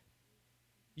happened.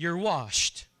 You're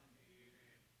washed.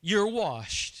 You're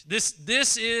washed. This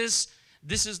is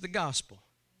the gospel.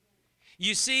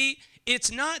 You see,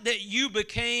 it's not that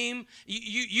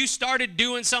you started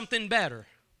doing something better.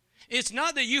 It's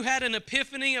not that you had an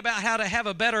epiphany about how to have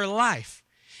a better life.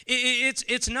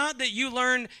 It's not that you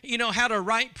learned, how to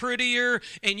write prettier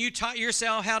and you taught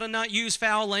yourself how to not use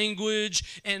foul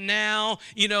language and now,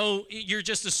 you're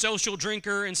just a social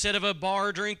drinker instead of a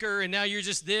bar drinker and now you're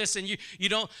just this and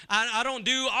I don't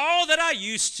do all that I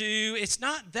used to. It's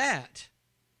not that.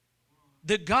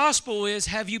 The gospel is,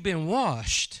 have you been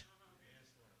washed?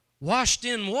 Washed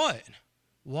in what?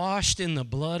 Washed in the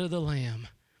blood of the Lamb.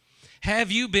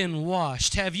 Have you been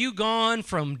washed? Have you gone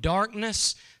from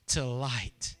darkness to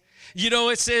light?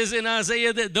 It says in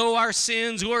Isaiah that though our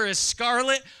sins were as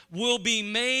scarlet, will be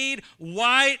made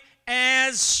white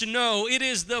as snow. It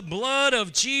is the blood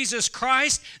of Jesus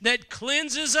Christ that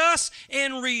cleanses us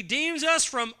and redeems us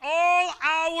from all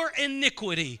our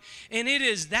iniquity. And it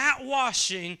is that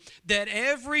washing that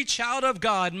every child of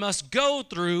God must go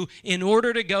through in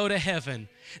order to go to heaven.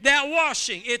 That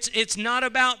washing, it's not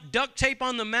about duct tape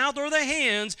on the mouth or the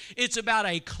hands. It's about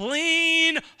a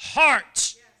clean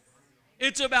heart.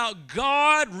 It's about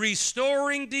God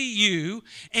restoring to you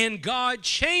and God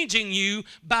changing you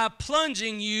by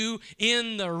plunging you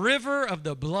in the river of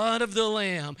the blood of the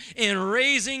Lamb and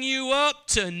raising you up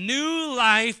to new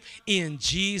life in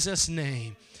Jesus'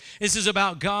 name. This is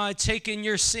about God taking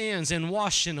your sins and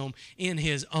washing them in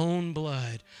his own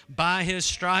blood. By his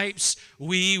stripes,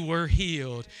 we were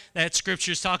healed. That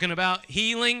scripture is talking about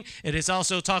healing. It is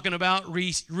also talking about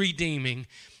redeeming.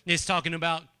 It's talking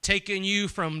about taking you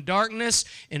from darkness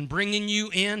and bringing you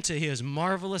into his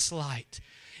marvelous light.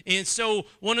 And so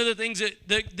one of the things that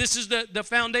this is the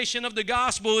foundation of the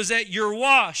gospel is that you're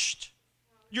washed.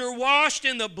 You're washed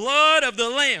in the blood of the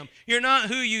Lamb. You're not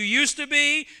who you used to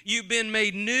be. You've been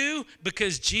made new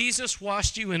because Jesus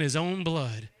washed you in his own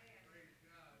blood.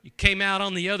 You came out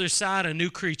on the other side a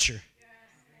new creature.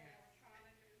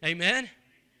 Amen?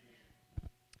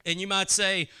 And you might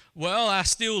say, well, I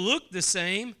still look the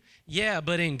same. Yeah,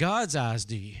 but in God's eyes,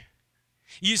 do you?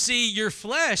 You see, your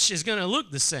flesh is going to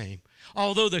look the same,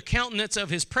 although the countenance of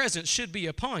his presence should be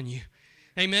upon you.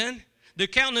 Amen? The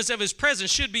countenance of his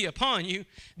presence should be upon you.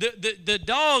 The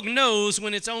dog knows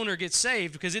when its owner gets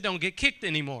saved because it don't get kicked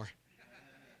anymore.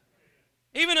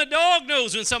 Even a dog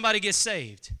knows when somebody gets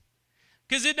saved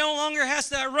because it no longer has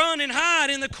to run and hide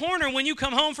in the corner when you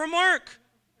come home from work.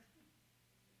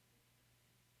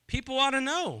 People ought to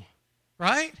know,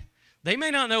 right? They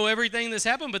may not know everything that's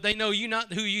happened, but they know you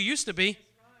not who you used to be.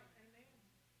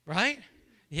 Right?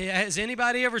 Yeah, has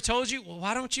anybody ever told you, well,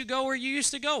 why don't you go where you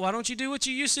used to go? Why don't you do what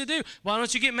you used to do? Why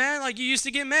don't you get mad like you used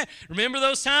to get mad? Remember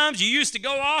those times you used to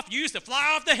go off, you used to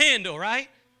fly off the handle, right?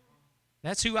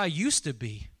 That's who I used to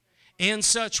be. And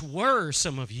such were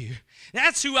some of you.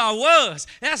 That's who I was.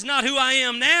 That's not who I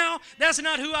am now. That's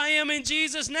not who I am in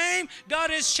Jesus' name. God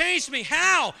has changed me.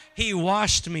 How? He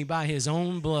washed me by his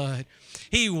own blood.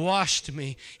 He washed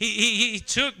me. He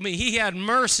took me. He had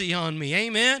mercy on me.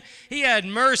 Amen. He had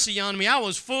mercy on me. I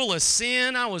was full of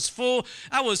sin. I was full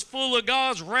of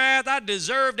God's wrath. I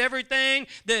deserved everything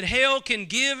that hell can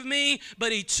give me,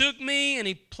 but he took me and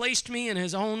he placed me in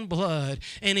his own blood,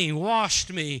 and he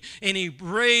washed me, and he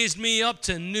raised me up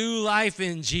to new life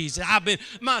in Jesus.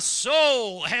 My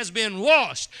soul has been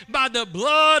washed by the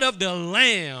blood of the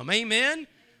Lamb. Amen.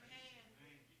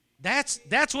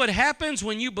 That's what happens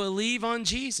when you believe on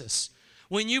Jesus.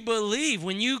 When you believe,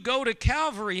 when you go to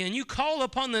Calvary and you call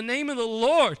upon the name of the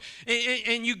Lord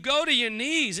and you go to your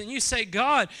knees and you say,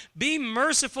 God, be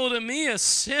merciful to me, a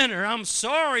sinner. I'm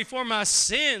sorry for my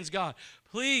sins, God.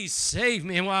 Please save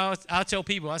me. And I tell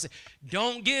people, I say,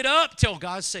 don't get up till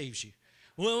God saves you.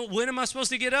 Well, when am I supposed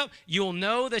to get up? You'll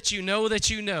know that you know that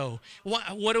you know.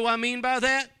 What do I mean by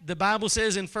that? The Bible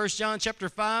says in 1 John chapter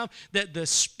 5 that the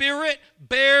Spirit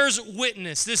bears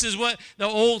witness. This is what the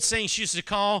old saints used to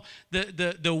call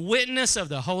the witness of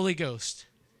the Holy Ghost.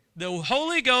 The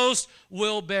Holy Ghost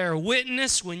will bear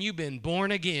witness when you've been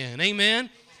born again. Amen?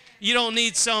 You don't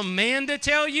need some man to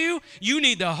tell you. You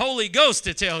need the Holy Ghost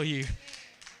to tell you.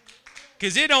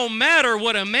 Because it don't matter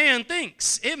what a man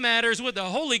thinks. It matters what the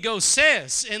Holy Ghost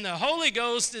says. And the Holy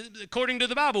Ghost, according to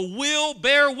the Bible, will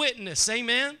bear witness.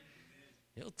 Amen?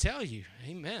 He'll tell you.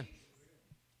 Amen.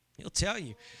 He'll tell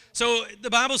you. So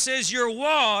the Bible says you're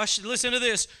washed. Listen to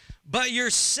this. But you're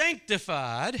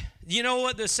sanctified. You know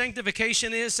what the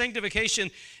sanctification is? Sanctification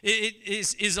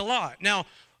is a lot. Now,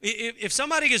 if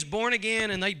somebody gets born again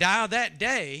and they die that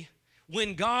day,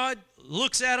 when God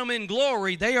looks at them in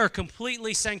glory, they are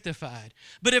completely sanctified.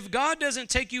 But if God doesn't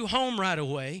take you home right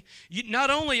away,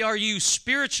 not only are you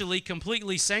spiritually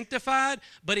completely sanctified,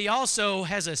 but he also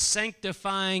has a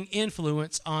sanctifying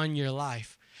influence on your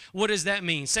life. What does that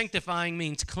mean? Sanctifying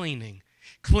means cleaning,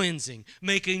 cleansing,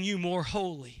 making you more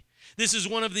holy. This is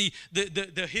one of the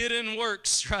hidden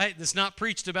works, right, that's not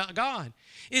preached about God,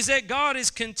 is that God is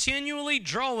continually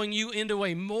drawing you into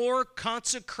a more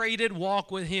consecrated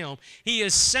walk with him. He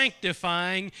is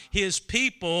sanctifying his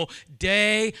people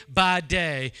day by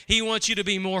day. He wants you to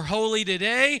be more holy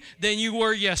today than you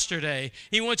were yesterday.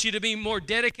 He wants you to be more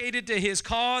dedicated to his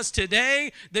cause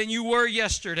today than you were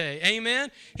yesterday. Amen?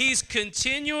 He's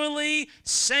continually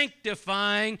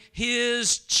sanctifying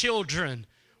his children.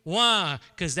 Why?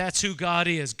 Because that's who God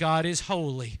is. God is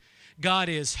holy. God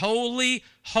is holy,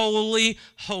 holy,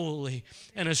 holy.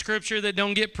 And a scripture that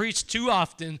don't get preached too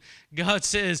often, God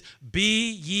says,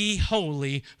 be ye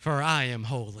holy, for I am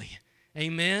holy.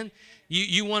 Amen?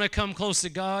 You want to come close to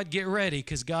God? Get ready,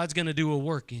 because God's going to do a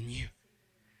work in you.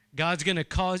 God's going to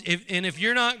cause, if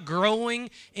you're not growing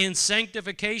in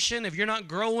sanctification, if you're not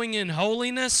growing in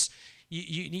holiness,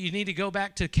 you need to go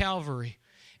back to Calvary.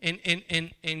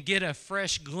 And get a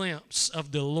fresh glimpse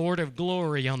of the Lord of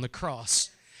glory on the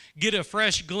cross. Get a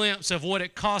fresh glimpse of what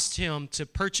it cost him to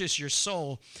purchase your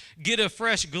soul. Get a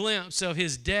fresh glimpse of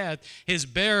his death, his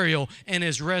burial, and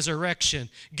his resurrection.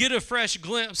 Get a fresh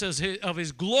glimpse of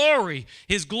his glory,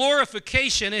 his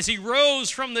glorification as he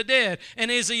rose from the dead and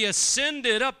as he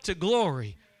ascended up to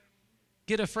glory.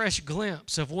 Get a fresh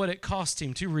glimpse of what it cost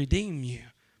him to redeem you.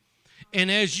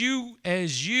 And as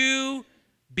you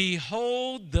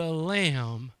behold the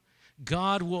Lamb,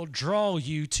 God will draw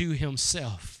you to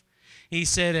himself. He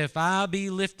said, if I be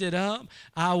lifted up,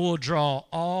 I will draw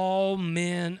all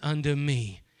men unto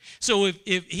me. So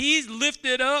if he's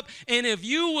lifted up, and if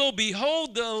you will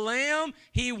behold the Lamb,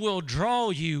 he will draw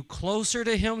you closer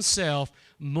to himself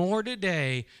more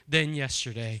today than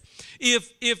yesterday.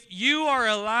 If you are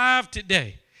alive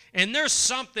today, and there's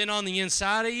something on the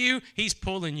inside of you, he's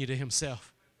pulling you to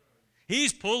himself.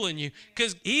 He's pulling you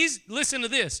because listen to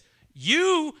this,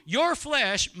 Your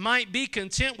flesh might be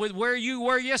content with where you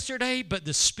were yesterday, but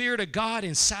the Spirit of God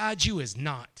inside you is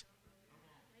not.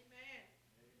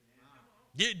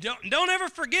 Don't ever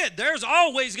forget, there's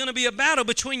always going to be a battle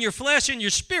between your flesh and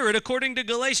your spirit, according to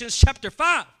Galatians chapter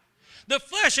 5. The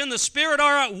flesh and the spirit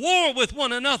are at war with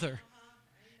one another.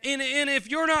 And if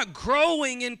you're not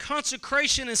growing in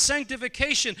consecration and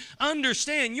sanctification,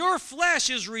 understand your flesh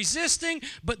is resisting,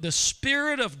 but the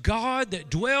Spirit of God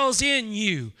that dwells in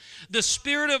you, the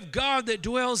Spirit of God that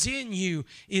dwells in you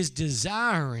is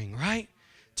desiring, right,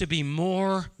 to be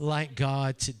more like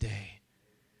God today.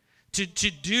 To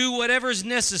do whatever is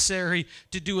necessary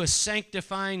to do a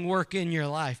sanctifying work in your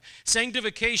life.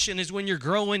 Sanctification is when you're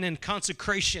growing in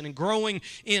consecration and growing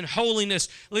in holiness.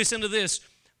 Listen to this.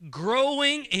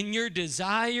 Growing in your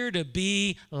desire to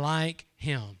be like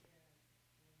Him.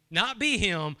 Not be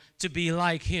Him, to be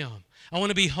like Him. I want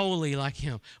to be holy like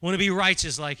Him. I want to be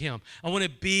righteous like Him. I want to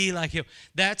be like Him.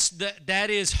 That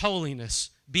is holiness.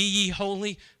 Be ye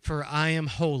holy, for I am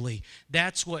holy.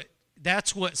 That's what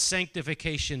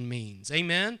sanctification means.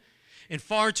 Amen? And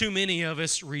far too many of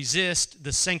us resist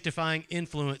the sanctifying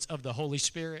influence of the Holy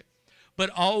Spirit. But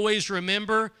always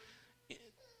remember,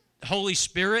 Holy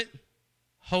Spirit,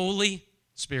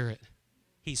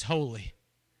 He's holy.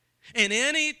 And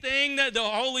anything that the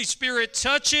Holy Spirit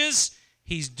touches,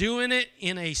 He's doing it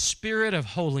in a spirit of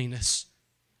holiness.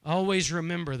 Always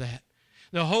remember that.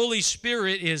 The Holy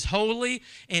Spirit is holy,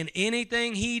 and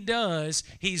anything He does,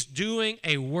 He's doing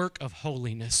a work of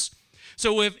holiness.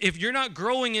 So if you're not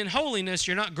growing in holiness,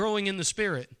 you're not growing in the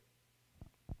Spirit.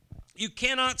 You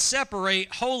cannot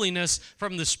separate holiness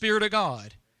from the Spirit of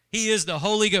God. He is the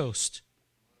Holy Ghost.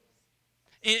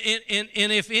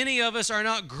 And if any of us are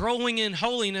not growing in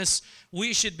holiness,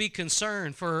 we should be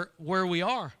concerned for where we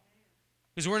are.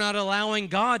 Because we're not allowing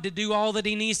God to do all that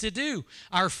He needs to do.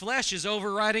 Our flesh is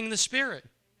overriding the Spirit.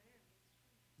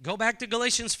 Go back to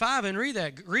Galatians 5 and read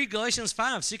that. Read Galatians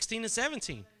 5, 16 and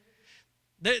 17.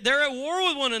 They're at war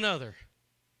with one another.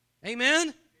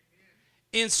 Amen?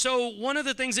 And so one of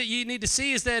the things that you need to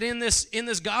see is that in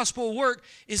this gospel work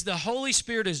is the Holy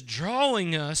Spirit is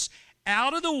drawing us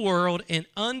out of the world and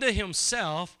unto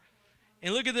Himself.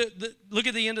 And look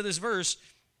at the end of this verse.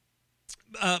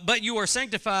 But you are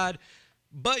sanctified,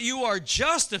 but you are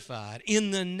justified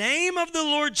in the name of the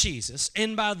Lord Jesus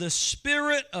and by the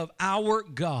Spirit of our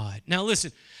God. Now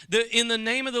listen, in the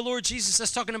name of the Lord Jesus,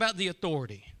 that's talking about the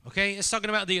authority, okay? It's talking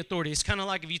about the authority. It's kind of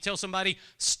like if you tell somebody,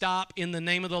 stop in the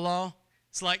name of the law.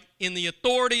 It's like in the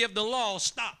authority of the law,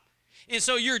 stop. And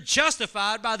so you're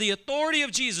justified by the authority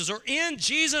of Jesus, or in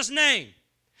Jesus' name.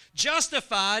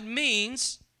 Justified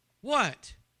means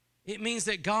what? It means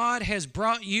that God has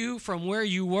brought you from where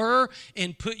you were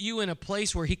and put you in a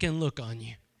place where He can look on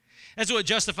you. That's what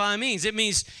justify means. It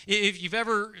means if you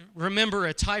ever remember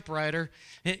a typewriter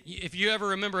and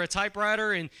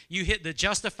you hit the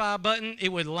justify button,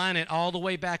 it would line it all the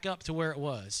way back up to where it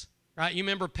was. Right? You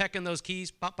remember pecking those keys?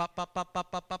 Pop, pop, pop, pop,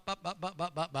 pop, pop, pop, pop, pop, pop,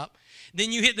 pop, pop, pop.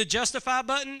 Then you hit the justify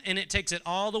button and it takes it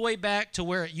all the way back to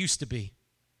where it used to be.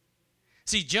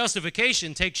 See,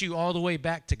 justification takes you all the way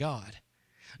back to God.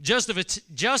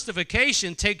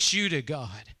 Justification takes you to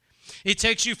God. It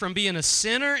takes you from being a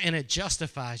sinner and it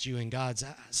justifies you in God's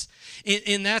eyes.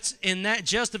 And that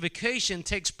justification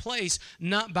takes place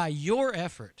not by your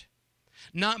effort,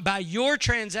 not by your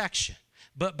transaction,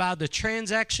 but by the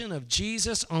transaction of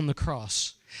Jesus on the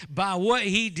cross. By what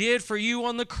He did for you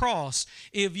on the cross.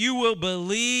 If you will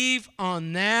believe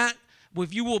on that,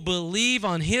 if you will believe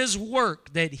on His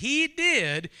work that He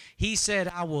did, He said,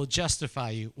 I will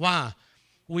justify you. Why?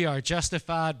 We are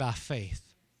justified by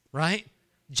faith, right?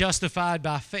 Justified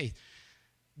by faith.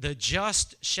 The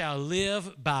just shall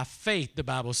live by faith, the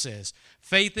Bible says.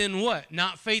 Faith in what?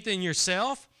 Not faith in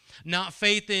yourself, not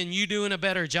faith in you doing a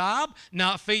better job,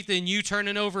 not faith in you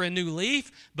turning over a new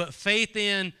leaf, but faith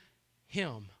in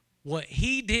Him. What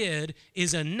He did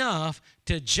is enough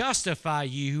to justify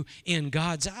you in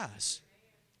God's eyes.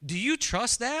 Do you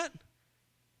trust that?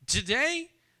 Today,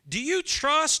 do you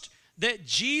trust that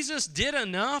Jesus did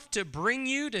enough to bring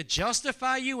you, to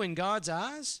justify you in God's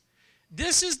eyes?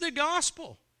 This is the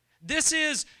gospel. This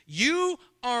is, you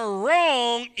are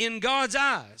wrong in God's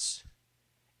eyes.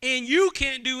 And you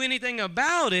can't do anything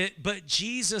about it, but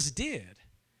Jesus did.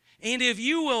 And if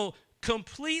you will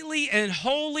completely and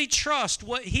wholly trust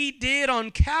what He did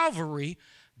on Calvary,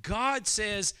 God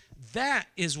says, that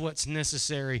is what's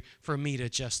necessary for me to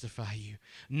justify you.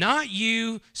 Not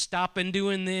you stopping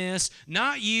doing this,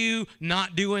 not you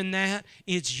not doing that.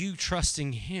 It's you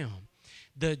trusting Him.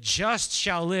 The just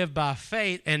shall live by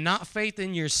faith, and not faith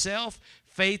in yourself,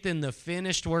 faith in the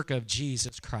finished work of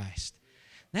Jesus Christ.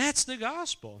 That's the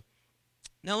gospel.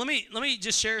 Now, let me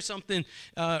just share something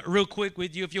real quick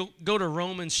with you. If you'll go to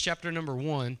Romans chapter number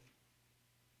 1.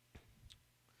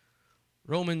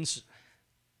 Romans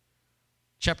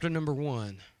chapter number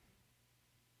 1.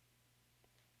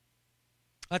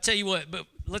 I'll tell you what, but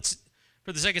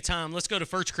for the sake of time, let's go to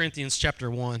 1 Corinthians chapter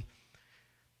 1,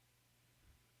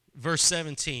 verse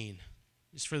 17.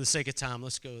 Just for the sake of time,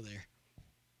 let's go there.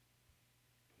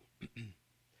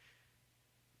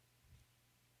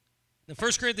 Now,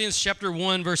 1 Corinthians chapter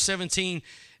 1, verse 17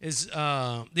 is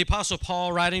the Apostle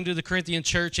Paul writing to the Corinthian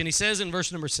church, and he says in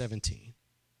verse number 17,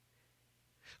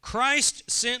 Christ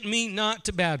sent me not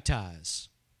to baptize,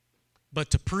 but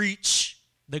to preach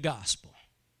the gospel,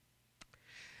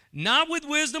 not with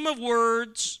wisdom of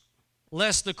words,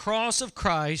 lest the cross of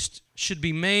Christ should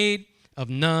be made of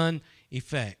none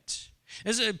effect.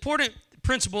 It's an important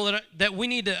principle that we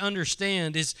need to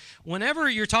understand is whenever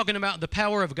you're talking about the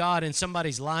power of God in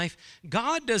somebody's life,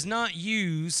 God does not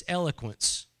use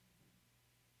eloquence.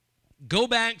 Go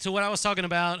back to what I was talking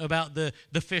about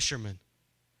the fishermen.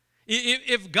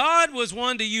 If God was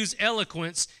one to use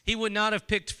eloquence, he would not have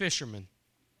picked fishermen.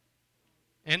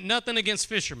 And nothing against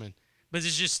fishermen, but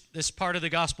it's part of the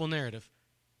gospel narrative.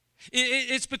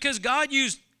 It's because God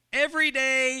used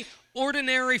everyday,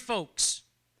 ordinary folks.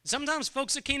 Sometimes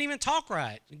folks that can't even talk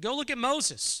right. Go look at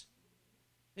Moses.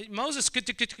 Moses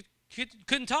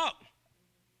couldn't talk.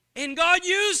 And God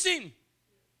used him.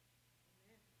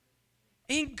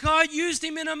 And God used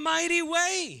him in a mighty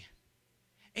way.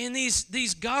 And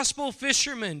these gospel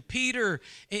fishermen, Peter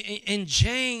and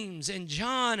James and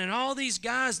John and all these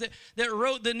guys that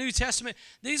wrote the New Testament,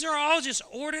 these are all just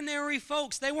ordinary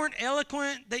folks. They weren't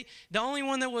eloquent. The only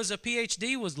one that was a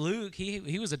PhD was Luke.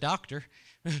 He was a doctor.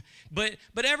 But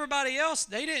everybody else,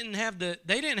 they didn't have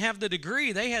the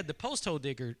degree. They had the post-hole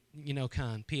digger,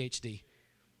 kind PhD.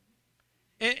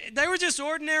 They were just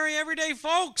ordinary, everyday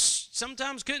folks.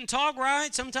 Sometimes couldn't talk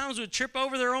right. Sometimes would trip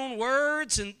over their own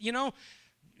words. And,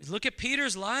 look at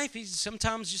Peter's life. He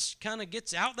sometimes just kind of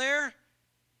gets out there.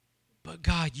 But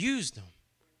God used them.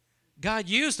 God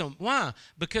used them. Why?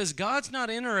 Because God's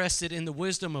not interested in the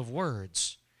wisdom of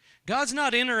words. God's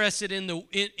not interested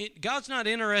God's not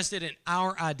interested in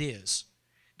our ideas.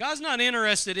 God's not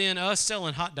interested in us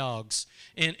selling hot dogs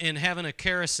and having a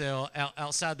carousel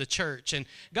outside the church. And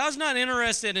God's not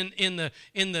interested in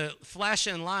the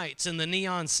flashing lights and the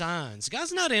neon signs.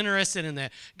 God's not interested in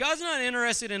that. God's not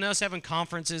interested in us having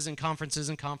conferences and all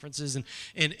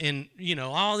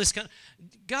this kind of,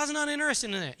 God's not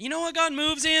interested in that. You know what God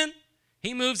moves in?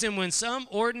 He moves in when some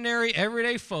ordinary,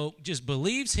 everyday folk just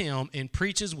believes him and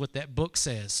preaches what that book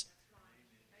says.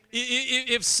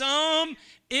 If some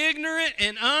ignorant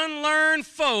and unlearned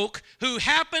folk who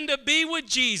happen to be with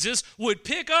Jesus would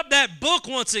pick up that book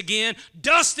once again,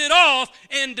 dust it off,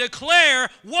 and declare,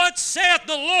 what saith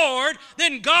the Lord,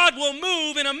 then God will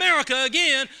move in America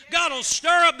again. God will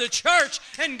stir up the church,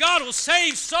 and God will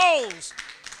save souls.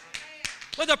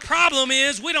 But the problem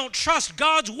is we don't trust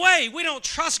God's way. We don't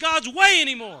trust God's way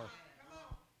anymore.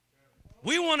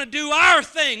 We want to do our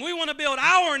thing. We want to build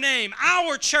our name,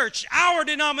 our church, our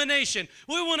denomination.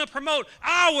 We want to promote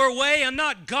our way and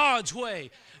not God's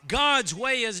way. God's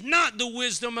way is not the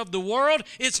wisdom of the world.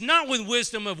 It's not with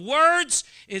wisdom of words.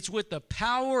 It's with the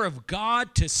power of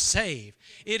God to save.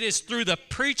 It is through the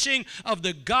preaching of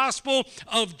the gospel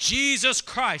of Jesus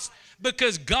Christ.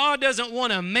 Because God doesn't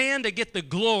want a man to get the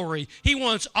glory. He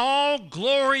wants all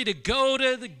glory to go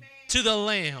to the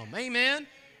Lamb. Amen?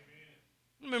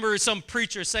 I remember some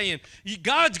preacher saying,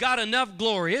 God's got enough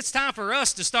glory. It's time for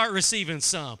us to start receiving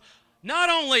some.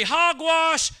 Not only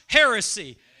hogwash,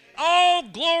 heresy. All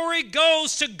glory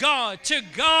goes to God. To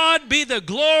God be the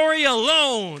glory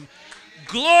alone.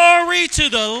 Glory to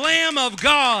the Lamb of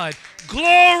God.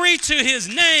 Glory to his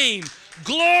name.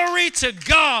 Glory to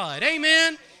God.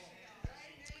 Amen?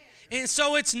 And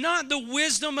so it's not the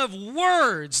wisdom of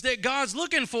words that God's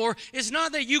looking for. It's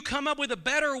not that you come up with a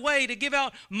better way to give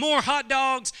out more hot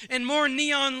dogs and more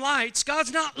neon lights.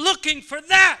 God's not looking for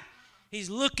that. He's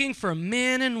looking for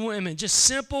men and women, just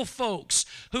simple folks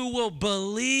who will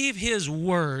believe his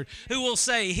word, who will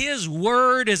say his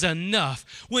word is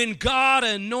enough. When God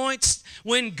anoints,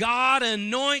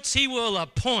 he will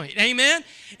appoint. Amen?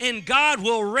 And God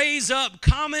will raise up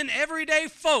common everyday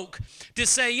folk to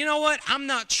say, you know what? I'm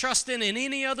not trusting in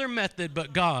any other method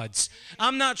but God's.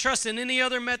 I'm not trusting any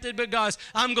other method but God's.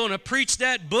 I'm going to preach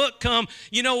that book come,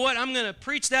 you know what? I'm going to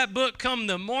preach that book come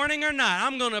the morning or night.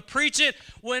 I'm going to preach it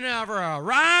whenever I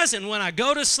rise and when I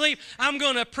go to sleep. I'm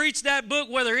going to preach that book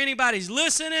whether anybody's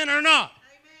listening or not.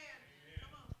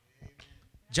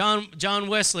 John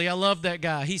Wesley, I love that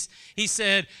guy. He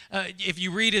said if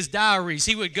you read his diaries,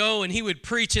 he would go and he would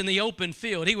preach in the open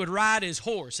field. He would ride his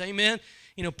horse. Amen.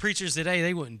 You know, preachers today,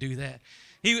 they wouldn't do that.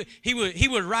 He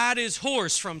would ride his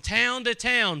horse from town to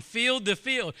town, field to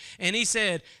field. And he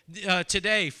said,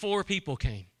 today 4 people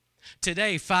came.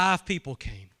 Today 5 people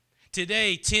came.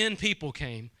 Today 10 people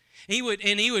came. He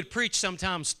would preach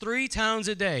sometimes 3 times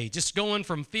a day, just going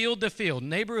from field to field,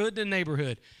 neighborhood to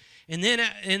neighborhood. And then,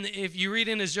 and if you read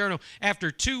in his journal,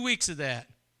 after 2 weeks of that,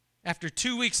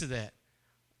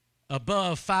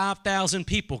 above 5,000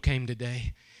 people came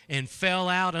today and fell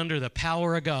out under the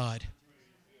power of God.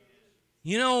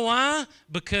 You know why?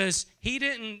 Because he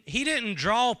didn't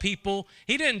draw people.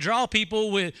 He didn't draw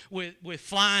people with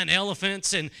flying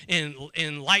elephants and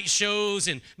light shows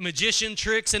and magician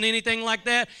tricks and anything like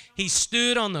that. He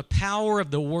stood on the power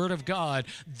of the Word of God.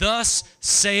 Thus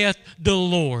saith the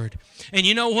Lord. And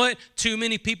you know what? Too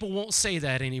many people won't say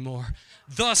that anymore.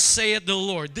 Thus saith the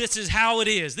Lord. This is how it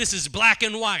is. This is black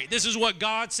and white. This is what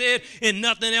God said, and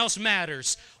nothing else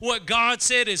matters. What God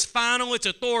said is final. It's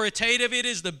authoritative. It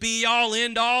is the be-all,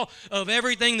 end-all of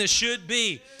everything that should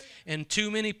be. And too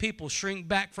many people shrink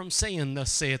back from saying,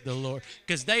 thus saith the Lord,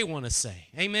 because they want to say.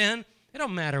 Amen? It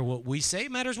don't matter what we say.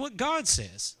 It matters what God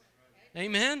says.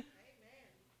 Amen?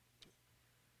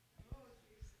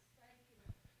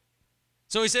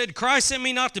 So he said, Christ sent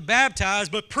me not to baptize,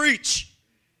 but preach.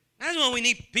 That's what we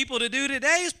need people to do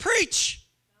today is preach.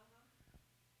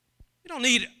 We don't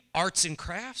need arts and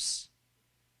crafts.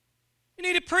 We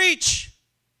need to preach.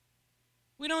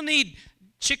 We don't need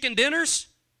chicken dinners.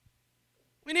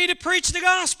 We need to preach the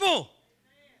gospel.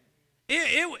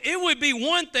 It would be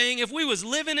one thing if we was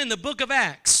living in the book of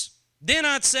Acts. Then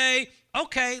I'd say,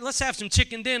 okay, let's have some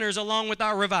chicken dinners along with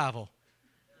our revival.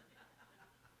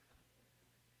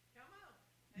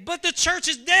 But the church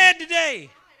is dead today.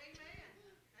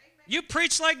 You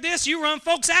preach like this, you run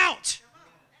folks out.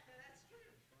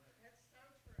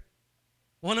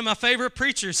 One of my favorite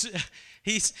preachers,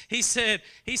 he said,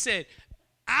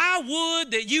 I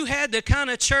would that you had the kind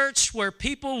of church where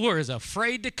people were as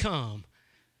afraid to come,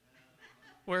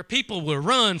 where people would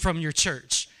run from your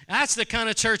church. That's the kind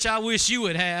of church I wish you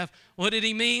would have. What did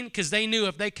he mean? Because they knew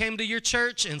if they came to your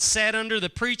church and sat under the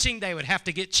preaching, they would have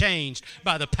to get changed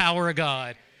by the power of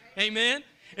God. Amen?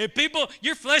 If people,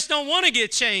 your flesh don't want to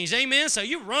get changed, amen? So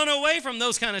you run away from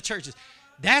those kind of churches.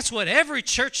 That's what every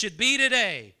church should be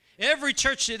today. Every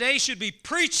church today should be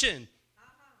preaching,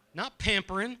 not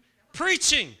pampering,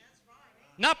 preaching,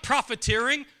 not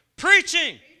profiteering,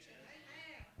 preaching.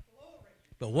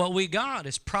 But what we got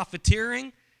is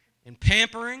profiteering and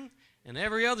pampering and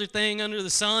every other thing under the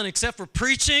sun except for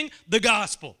preaching the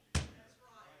gospel.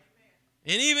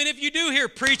 And even if you do hear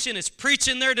preaching, it's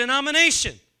preaching their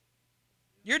denomination.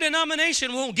 Your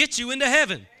denomination won't get you into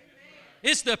heaven. Amen.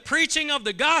 It's the preaching of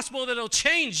the gospel that'll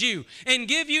change you and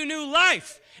give you new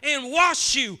life and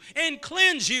wash you and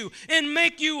cleanse you and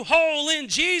make you whole in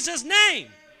Jesus' name.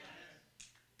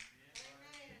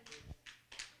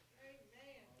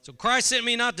 So Christ sent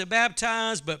me not to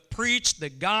baptize, but preach the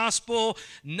gospel,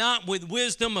 not with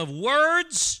wisdom of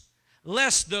words,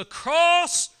 lest the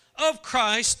cross of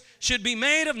Christ should be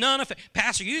made of none effect.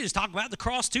 Pastor, you just talk about the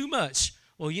cross too much.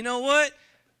 Well, you know what?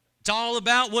 It's all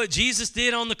about what Jesus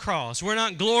did on the cross. We're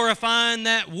not glorifying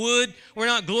that wood. We're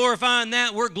not glorifying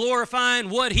that. We're glorifying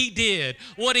what he did,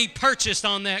 what he purchased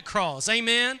on that cross.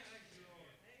 Amen?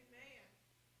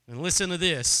 And listen to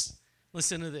this.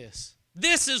 Listen to this.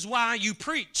 This is why you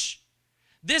preach.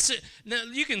 Now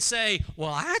you can say,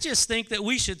 well, I just think that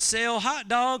we should sell hot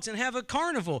dogs and have a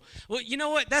carnival. Well, you know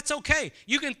what? That's okay.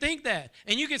 You can think that.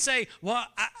 And you can say, well,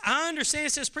 I understand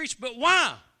it says preach, but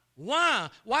why? Why?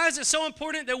 Why is it so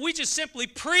important that we just simply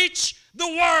preach the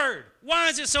word? Why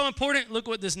is it so important? Look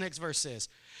what this next verse says.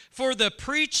 For the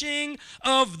preaching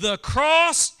of the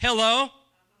cross, hello?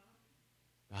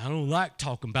 I don't like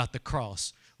talking about the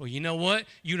cross. Well, you know what?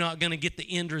 You're not going to get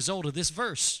the end result of this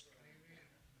verse.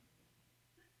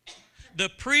 The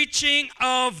preaching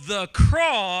of the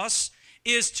cross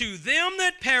is to them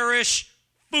that perish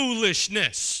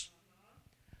foolishness.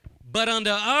 But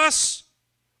unto us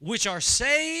which are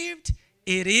saved,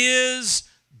 it is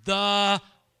the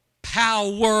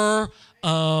power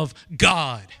of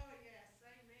God.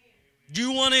 Do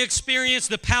you want to experience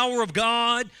the power of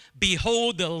God?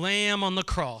 Behold the Lamb on the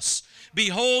cross.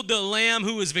 Behold the Lamb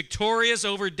who is victorious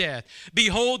over death.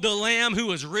 Behold the Lamb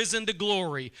who is risen to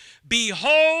glory.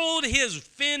 Behold his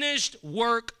finished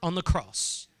work on the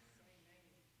cross.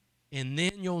 And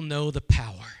then you'll know the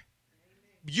power.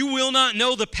 You will not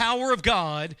know the power of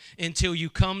God until you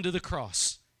come to the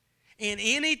cross. And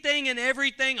anything and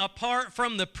everything apart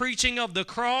from the preaching of the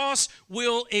cross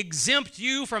will exempt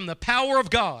you from the power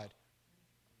of God.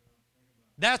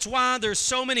 That's why there's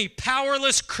so many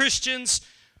powerless Christians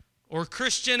or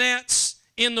Christianettes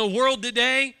in the world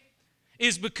today,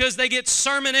 is because they get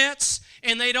sermonettes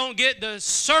and they don't get the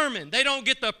sermon. They don't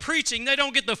get the preaching. They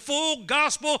don't get the full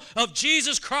gospel of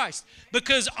Jesus Christ.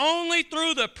 Because only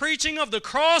through the preaching of the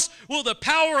cross will the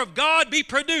power of God be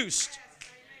produced.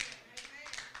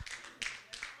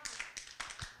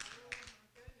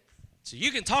 So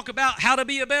you can talk about how to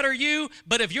be a better you,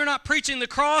 but if you're not preaching the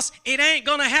cross, it ain't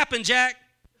going to happen, Jack.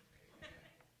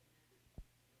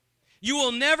 You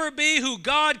will never be who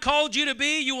God called you to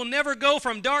be. You will never go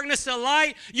from darkness to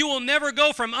light. You will never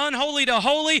go from unholy to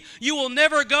holy. You will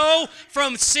never go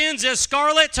from sins as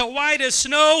scarlet to white as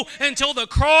snow until the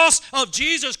cross of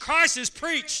Jesus Christ is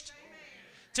preached.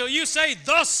 Till you say,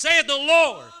 "Thus saith the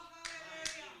Lord."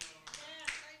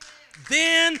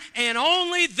 Then and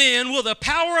only then will the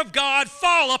power of God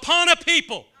fall upon a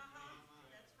people.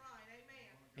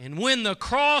 And when the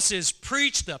cross is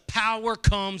preached, the power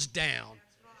comes down.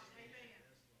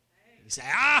 You say,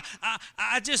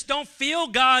 I just don't feel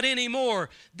God anymore.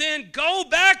 Then go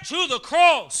back to the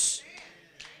cross.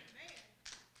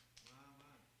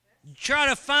 You try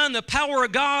to find the power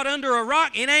of God under a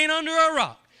rock, it ain't under a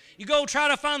rock. You go try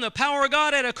to find the power of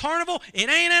God at a carnival, it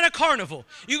ain't at a carnival.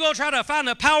 You go try to find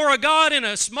the power of God in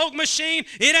a smoke machine,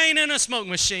 it ain't in a smoke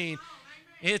machine.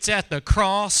 It's at the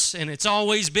cross, and it's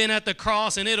always been at the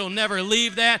cross, and it'll never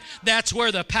leave that. That's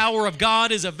where the power of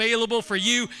God is available for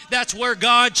you. That's where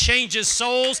God changes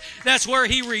souls. That's where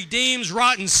He redeems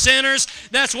rotten sinners.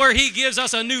 That's where He gives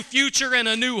us a new future and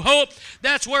a new hope.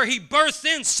 That's where He births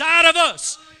inside of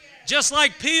us. Just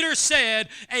like Peter said,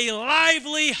 a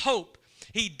lively hope.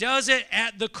 He does it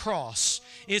at the cross.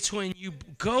 It's when you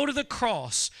go to the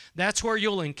cross, that's where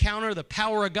you'll encounter the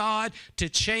power of God to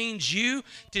change you,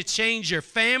 to change your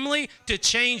family, to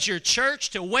change your church,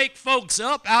 to wake folks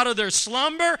up out of their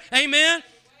slumber. Amen?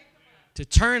 To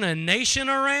turn a nation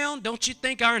around. Don't you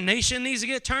think our nation needs to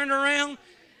get turned around?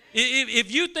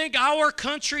 If you think our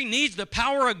country needs the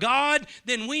power of God,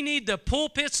 then we need the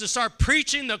pulpits to start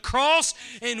preaching the cross,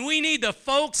 and we need the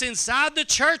folks inside the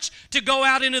church to go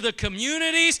out into the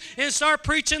communities and start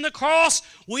preaching the cross.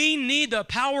 We need the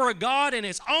power of God, and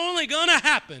it's only going to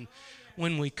happen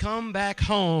when we come back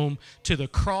home to the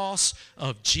cross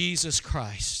of Jesus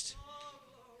Christ.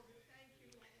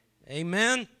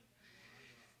 Amen.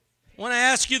 I want to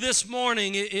ask you this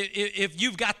morning if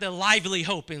you've got the lively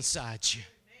hope inside you.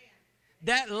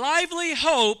 That lively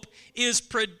hope is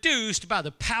produced by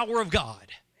the power of God.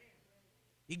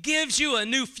 It gives you a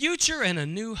new future and a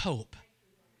new hope.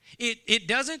 It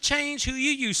doesn't change who you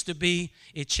used to be.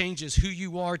 It changes who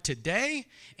you are today,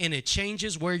 and it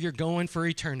changes where you're going for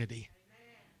eternity.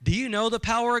 Do you know the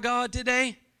power of God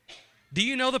today? Do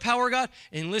you know the power of God?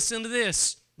 And listen to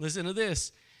this. Listen to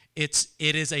this. It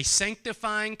is a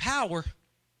sanctifying power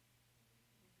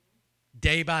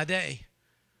day by day.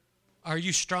 Are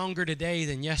you stronger today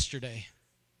than yesterday?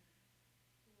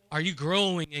 Are you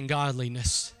growing in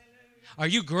godliness? Are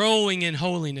you growing in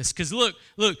holiness? Because look,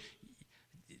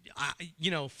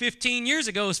 15 years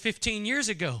ago is 15 years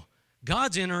ago.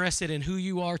 God's interested in who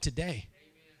you are today.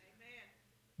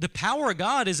 The power of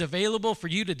God is available for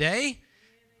you today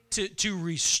to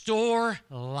restore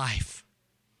life.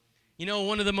 You know,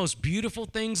 one of the most beautiful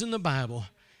things in the Bible,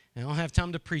 I don't have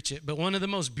time to preach it, but one of the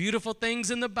most beautiful things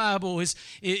in the Bible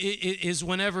is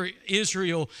whenever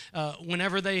Israel,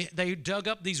 whenever they dug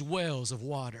up these wells of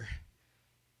water.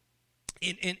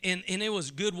 And it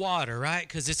was good water, right?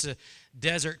 Because it's a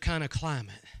desert kind of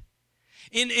climate.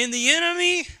 And the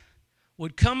enemy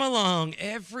would come along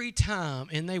every time,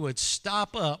 and they would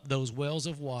stop up those wells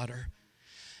of water.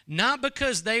 Not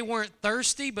because they weren't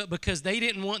thirsty, but because they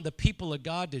didn't want the people of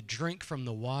God to drink from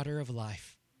the water of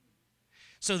life.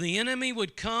 So the enemy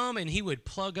would come and he would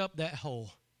plug up that hole.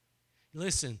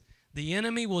 Listen, the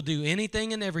enemy will do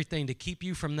anything and everything to keep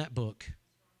you from that book.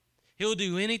 He'll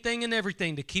do anything and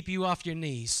everything to keep you off your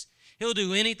knees. He'll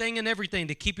do anything and everything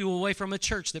to keep you away from a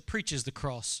church that preaches the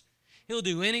cross. He'll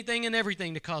do anything and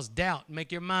everything to cause doubt,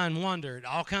 make your mind wander,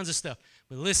 all kinds of stuff.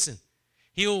 But listen,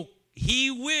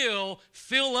 he will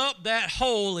fill up that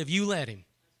hole if you let him.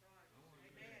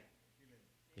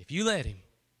 If you let him.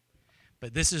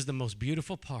 But this is the most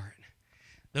beautiful part.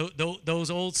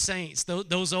 Those old saints,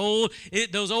 those old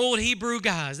Hebrew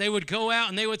guys, they would go out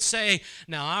and they would say,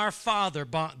 now our father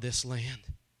bought this land.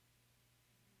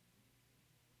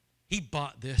 He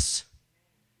bought this.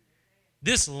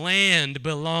 This land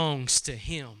belongs to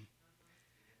him.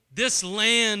 This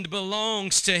land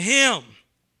belongs to him.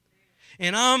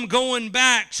 and I'm going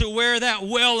back to where that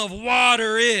well of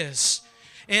water is.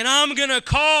 And I'm going to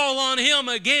call on him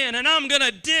again, and I'm going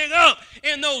to dig up,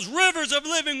 and those rivers of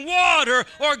living water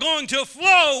are going to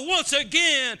flow once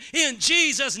again in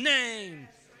Jesus' name.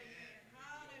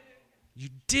 You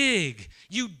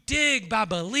dig by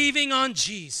believing on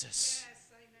Jesus.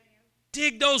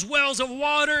 Dig those wells of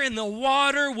water, and the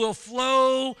water will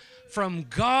flow from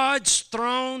God's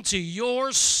throne to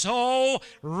your soul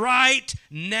right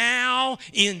now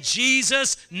in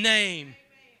Jesus' name.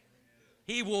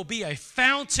 He will be a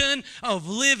fountain of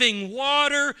living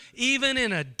water even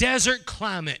in a desert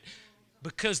climate,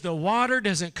 because the water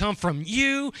doesn't come from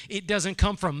you. It doesn't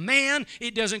come from man.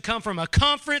 It doesn't come from a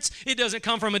conference. It doesn't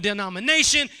come from a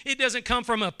denomination. It doesn't come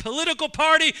from a political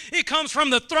party. It comes from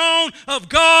the throne of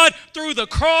God through the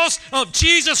cross of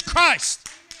Jesus Christ.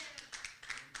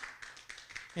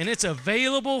 And it's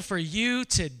available for you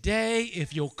today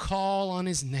if you'll call on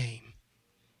his name.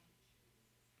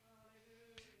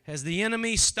 Has the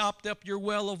enemy stopped up your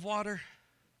well of water?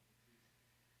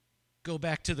 Go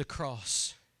back to the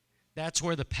cross. That's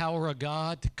where the power of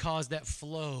God to cause that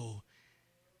flow.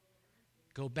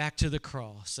 Go back to the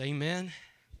cross. Amen.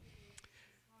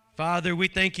 Father, we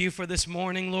thank you for this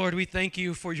morning, Lord. We thank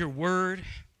you for your word.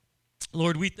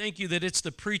 Lord, we thank you that it's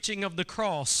the preaching of the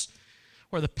cross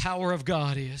where the power of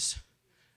God is.